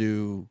yours to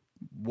do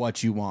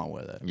what you want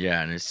with it.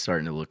 Yeah, and it's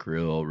starting to look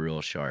real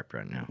sharp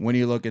right now. When are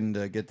you looking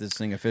to get this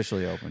thing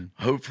officially open?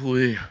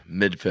 Hopefully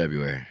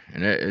mid-February,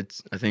 and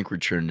I think we're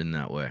trending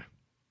that way.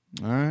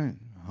 All right.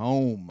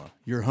 Home.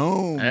 You're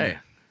home. Hey,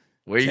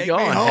 where you Take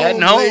going? me home,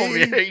 Heading home.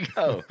 Lee. There you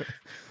go.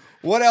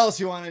 What else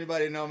you want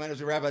anybody to know, man,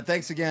 as we wrap up?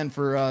 Thanks again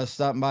for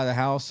stopping by the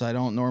house. I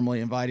don't normally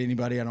invite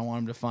anybody. I don't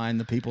want them to find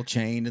the people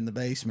chained in the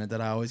basement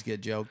that I always get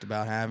joked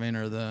about having,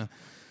 or the...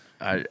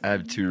 I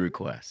have 2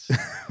 requests.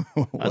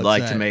 I'd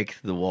like to make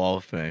the Wall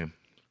of Fame.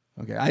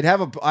 Okay, I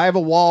have a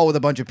wall with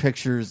a bunch of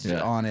pictures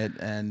on it,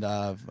 and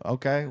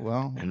okay,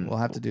 well, we'll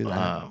have to do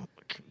that.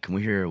 Can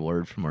we hear a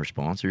word from our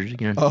sponsors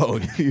again?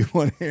 Oh, you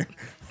want to hear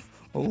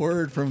a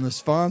word from the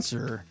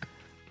sponsor,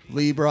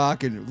 Lee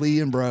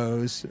and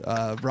Bros,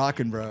 Brock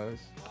and Bros,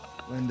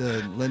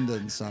 Linda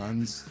and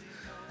Sons.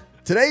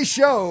 Today's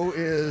show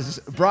is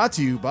brought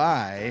to you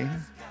by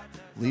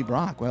Lee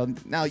Brock. Well,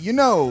 now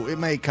it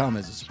may come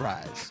as a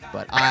surprise,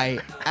 but I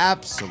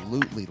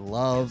absolutely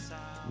love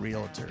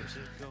realtors.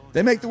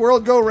 They make the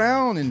world go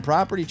round in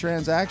property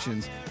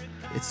transactions.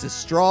 It's the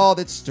straw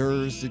that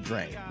stirs the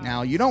drink.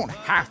 Now, you don't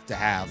have to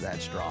have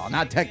that straw,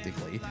 not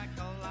technically,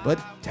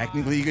 but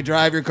technically you could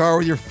drive your car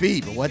with your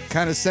feet. But what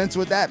kind of sense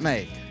would that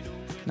make?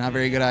 Not a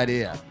very good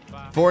idea.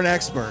 For an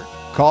expert,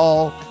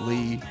 call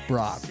Lee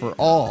Brock for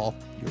all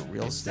your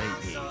real estate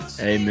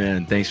needs.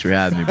 Amen. Thanks for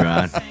having me,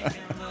 Brian.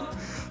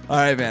 All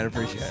right, man.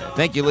 Appreciate it.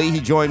 Thank you, Lee. He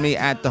joined me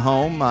at the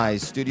home, my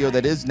studio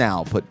that is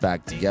now put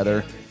back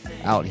together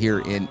out here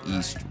in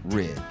East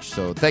Ridge.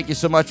 So thank you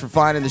so much for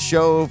finding the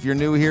show. If you're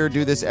new here,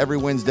 do this every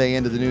Wednesday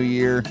into the new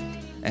year.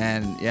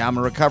 And yeah, I'm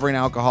a recovering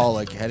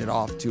alcoholic headed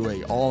off to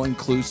a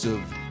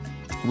all-inclusive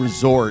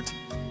resort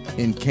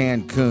in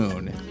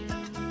Cancun.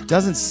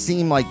 Doesn't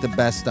seem like the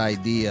best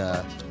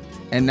idea.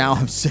 And now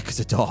I'm sick as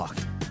a dog.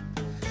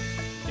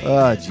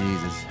 Oh,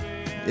 Jesus.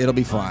 It'll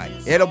be fine.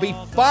 It'll be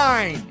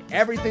fine.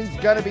 Everything's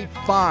going to be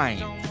fine.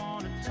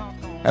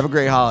 Have a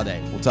great holiday.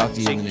 We'll talk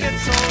to you in the new year.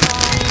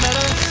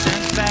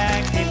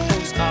 back, a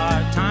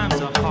postcard,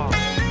 times are hard.